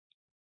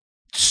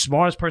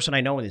 smartest person I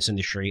know in this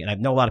industry, and I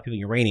know a lot of people in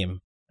uranium.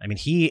 I mean,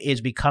 he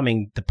is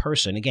becoming the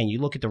person. Again, you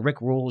look at the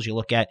Rick Rules, you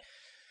look at,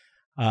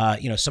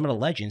 some of the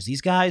legends. These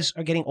guys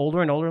are getting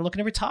older and older and looking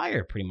to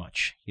retire pretty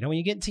much. When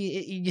you get into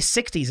your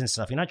 60s and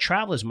stuff, you're not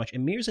traveling as much.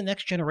 Amir's the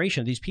next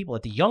generation of these people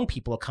that the young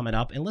people are coming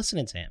up and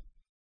listening to him.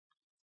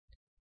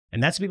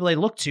 And that's the people they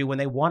look to when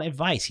they want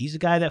advice. He's the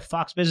guy that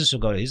Fox Business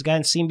will go to. He's the guy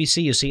in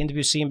CNBC. You'll see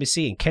interviews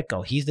CNBC and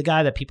Kitco. He's the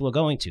guy that people are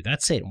going to.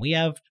 That's it. And we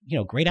have,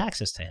 great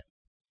access to him.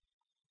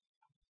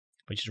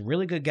 But he's a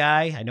really good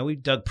guy. I know we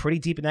dug pretty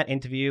deep in that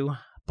interview,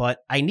 but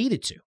I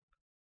needed to.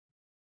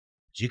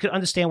 So you can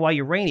understand why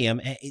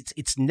uranium,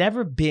 it's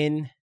never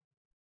been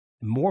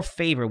more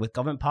favored with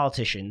government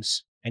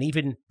politicians and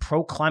even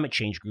pro-climate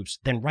change groups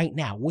than right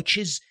now, which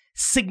is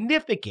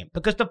significant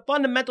because the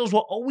fundamentals were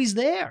always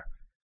there.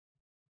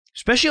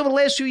 Especially over the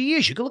last few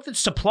years. You can look at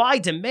supply,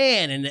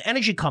 demand, and the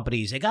energy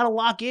companies. They got to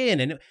lock in,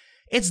 and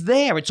it's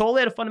there. It's all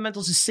there, the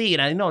fundamentals to see.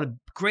 And I know the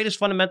greatest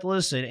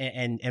fundamentalists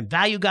and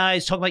value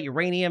guys talk about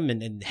uranium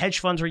and hedge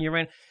funds are in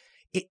uranium.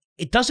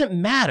 It doesn't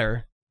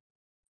matter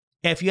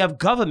if you have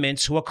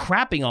governments who are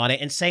crapping on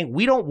it and saying,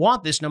 we don't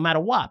want this no matter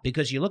what,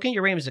 because you look at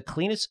uranium as the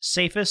cleanest,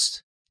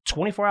 safest,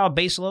 24-hour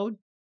baseload,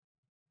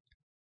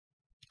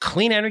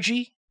 clean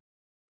energy.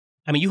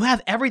 I mean, you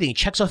have everything. It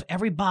checks off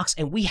every box,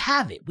 and we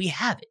have it. We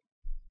have it.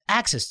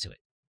 Access to it.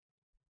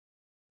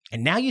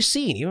 And now you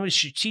see, the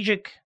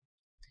strategic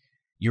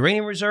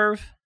uranium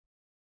reserve,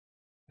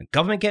 the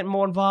government getting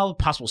more involved,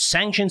 possible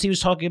sanctions he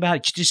was talking about.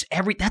 It's just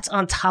that's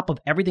on top of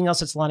everything else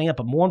that's lining up.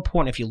 But more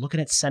important, if you're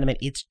looking at sentiment,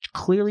 it's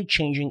clearly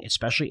changing,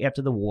 especially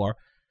after the war,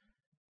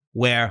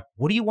 where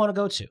what do you want to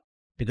go to?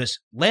 Because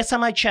last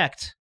time I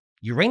checked,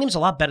 uranium's a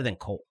lot better than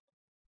coal.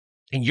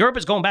 And Europe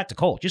is going back to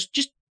coal.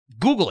 Just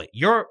Google it.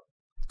 Europe,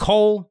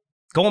 coal,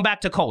 going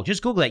back to coal.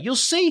 Just Google that. You'll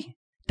see.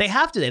 They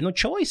have to. They have no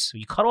choice.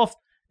 You cut off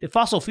the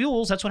fossil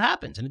fuels, that's what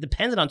happens. And it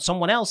depended on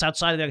someone else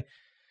outside of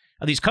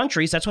these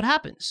countries, that's what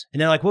happens.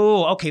 And they're like,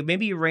 whoa, okay,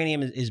 maybe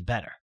uranium is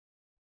better.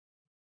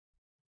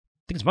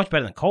 I think it's much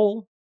better than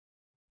coal.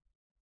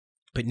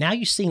 But now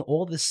you're seeing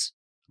all this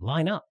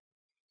line up.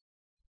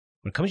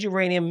 When it comes to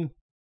uranium,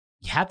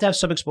 you have to have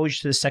some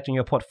exposure to this sector in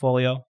your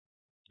portfolio.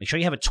 Make sure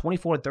you have a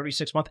 24 to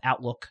 36-month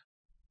outlook.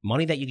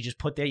 Money that you can just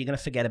put there, you're going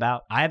to forget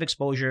about. I have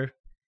exposure.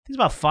 I think it's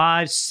about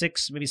 5,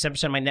 6, maybe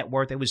 7% of my net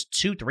worth. It was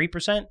 2,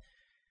 3%.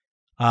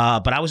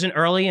 But I was in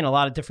early in a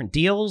lot of different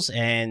deals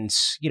and,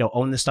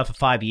 owned this stuff for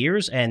 5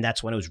 years. And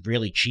that's when it was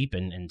really cheap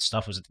and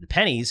stuff was at the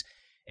pennies.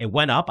 It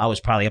went up. I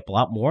was probably up a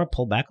lot more,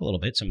 pulled back a little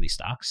bit, some of these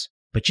stocks.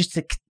 But just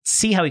to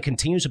see how he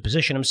continues to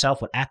position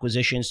himself with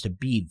acquisitions to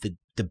be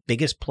the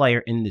biggest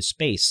player in this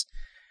space,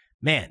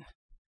 man,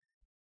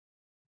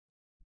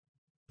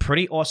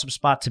 pretty awesome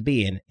spot to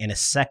be in a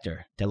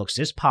sector that looks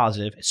this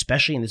positive,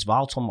 especially in this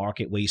volatile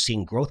market where you're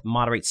seeing growth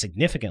moderate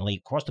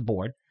significantly across the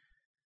board,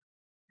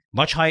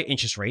 much higher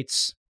interest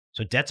rates.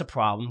 So debt's a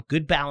problem.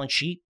 Good balance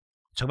sheet.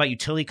 Talk about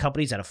utility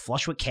companies that are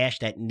flush with cash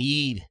that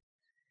need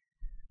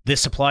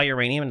this supply of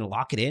uranium and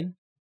lock it in.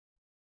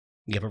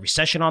 You have a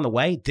recession on the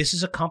way. This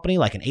is a company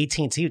like an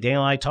AT&T,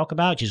 Daniel and I talk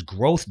about, just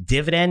growth,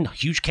 dividend,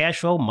 huge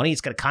cash flow, money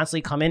is going to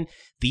constantly come in.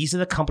 These are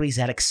the companies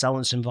that excel in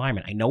this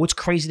environment. I know it's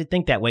crazy to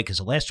think that way because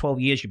the last 12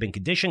 years you've been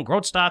conditioned,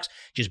 growth stocks,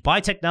 just buy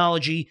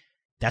technology.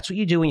 That's what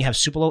you do when you have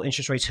super low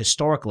interest rates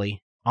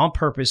historically, on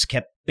purpose,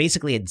 kept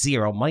basically at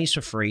zero, money's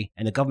for free,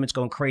 and the government's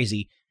going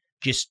crazy.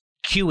 Just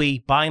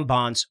QE, buying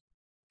bonds,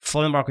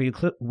 flooding the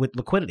market with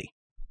liquidity.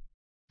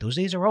 Those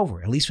days are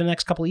over, at least for the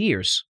next couple of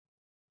years.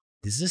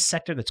 This is a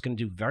sector that's going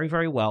to do very,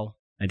 very well.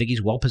 I think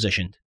he's well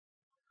positioned.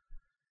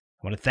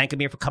 I want to thank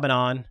Amir for coming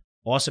on.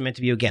 Awesome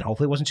interview again.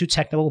 Hopefully it wasn't too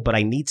technical, but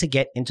I need to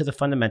get into the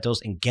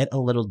fundamentals and get a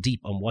little deep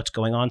on what's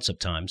going on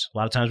sometimes. A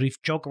lot of times we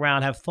joke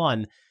around, have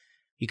fun.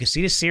 You can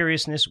see the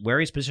seriousness,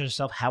 where he's positioned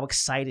himself, how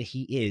excited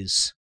he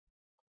is.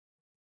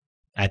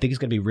 I think he's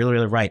going to be really,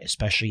 really right,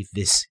 especially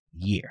this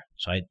year.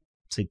 So I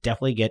So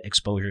definitely get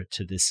exposure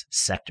to this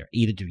sector.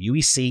 Either do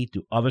UEC,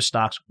 do other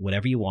stocks,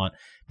 whatever you want,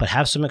 but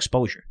have some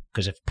exposure.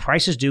 Because if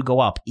prices do go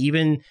up,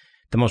 even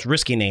the most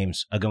risky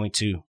names are going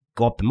to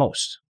go up the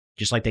most.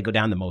 Just like they go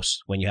down the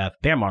most when you have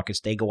bear markets,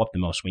 they go up the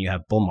most when you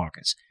have bull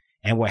markets.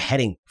 And we're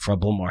heading for a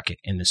bull market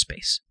in this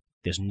space.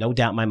 There's no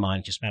doubt in my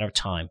mind, just a matter of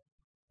time,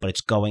 but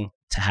it's going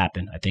to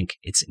happen. I think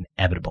it's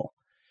inevitable.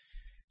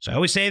 So I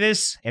always say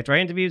this after I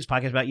interview, this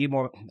podcast about you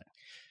more.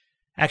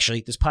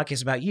 Actually, this podcast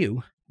is about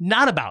you,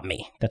 not about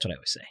me. That's what I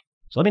always say.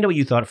 So let me know what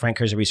you thought at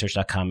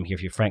frankcurzioresearch.com. I'm here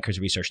for you,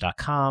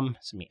 frankcurzioresearch.com.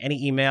 Send me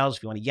any emails.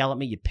 If you want to yell at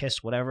me, you're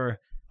pissed, whatever.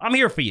 I'm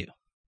here for you.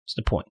 That's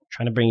the point. I'm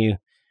trying to bring you,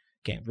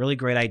 again, really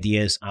great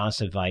ideas,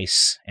 honest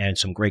advice, and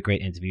some great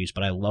interviews.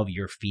 But I love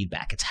your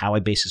feedback. It's how I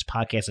base this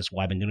podcast. That's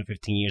why I've been doing it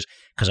 15 years,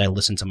 because I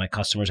listen to my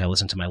customers. I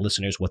listen to my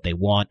listeners, what they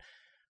want.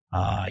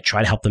 I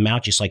try to help them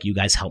out just like you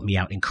guys help me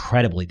out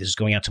incredibly. This is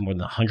going out to more than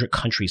 100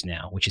 countries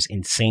now, which is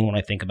insane when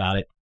I think about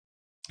it.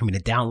 I mean,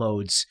 the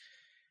downloads,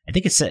 I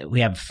think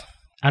we have,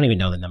 I don't even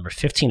know the number,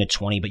 15 to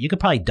 20, but you could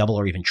probably double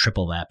or even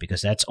triple that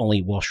because that's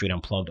only Wall Street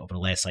Unplugged over the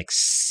last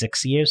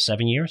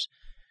 7 years.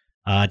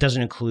 It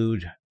doesn't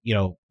include,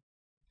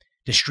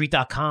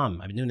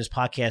 TheStreet.com. I've been doing this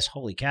podcast.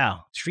 Holy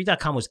cow.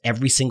 TheStreet.com was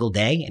every single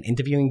day and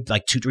interviewing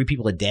 2-3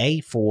 people a day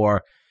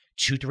for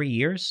 2-3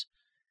 years.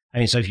 I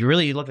mean, so if you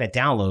really look at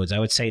downloads, I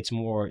would say it's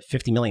more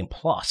 50 million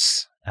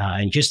plus.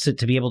 And just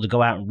to be able to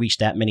go out and reach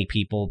that many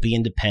people, be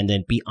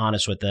independent, be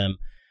honest with them,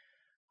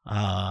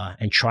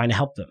 and trying to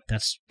help them.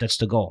 That's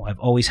the goal. I've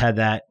always had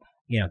that.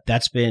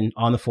 That's been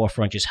on the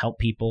forefront. Just help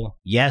people.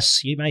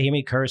 Yes, you might hear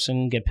me curse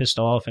and get pissed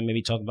off and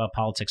maybe talk about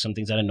politics, some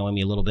things that annoy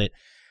me a little bit.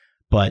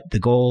 But the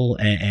goal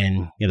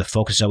and the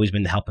focus has always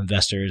been to help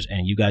investors.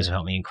 And you guys have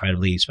helped me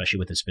incredibly, especially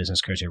with this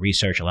business Curzio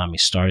Research, allowing me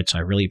to start it. So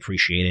I really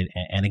appreciate it.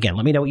 And again,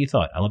 let me know what you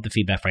thought. I love the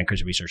feedback,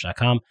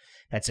 frankcurzioresearch.com.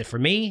 That's it for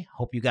me.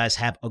 Hope you guys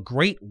have a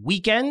great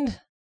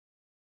weekend.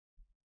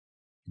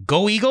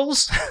 Go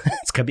Eagles.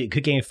 It's going to be a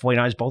good game for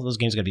 49ers. Both of those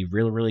games are going to be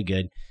really, really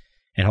good.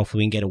 And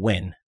hopefully we can get a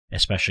win,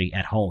 especially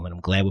at home. And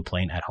I'm glad we're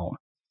playing at home.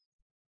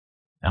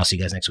 I'll see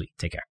you guys next week.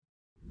 Take care.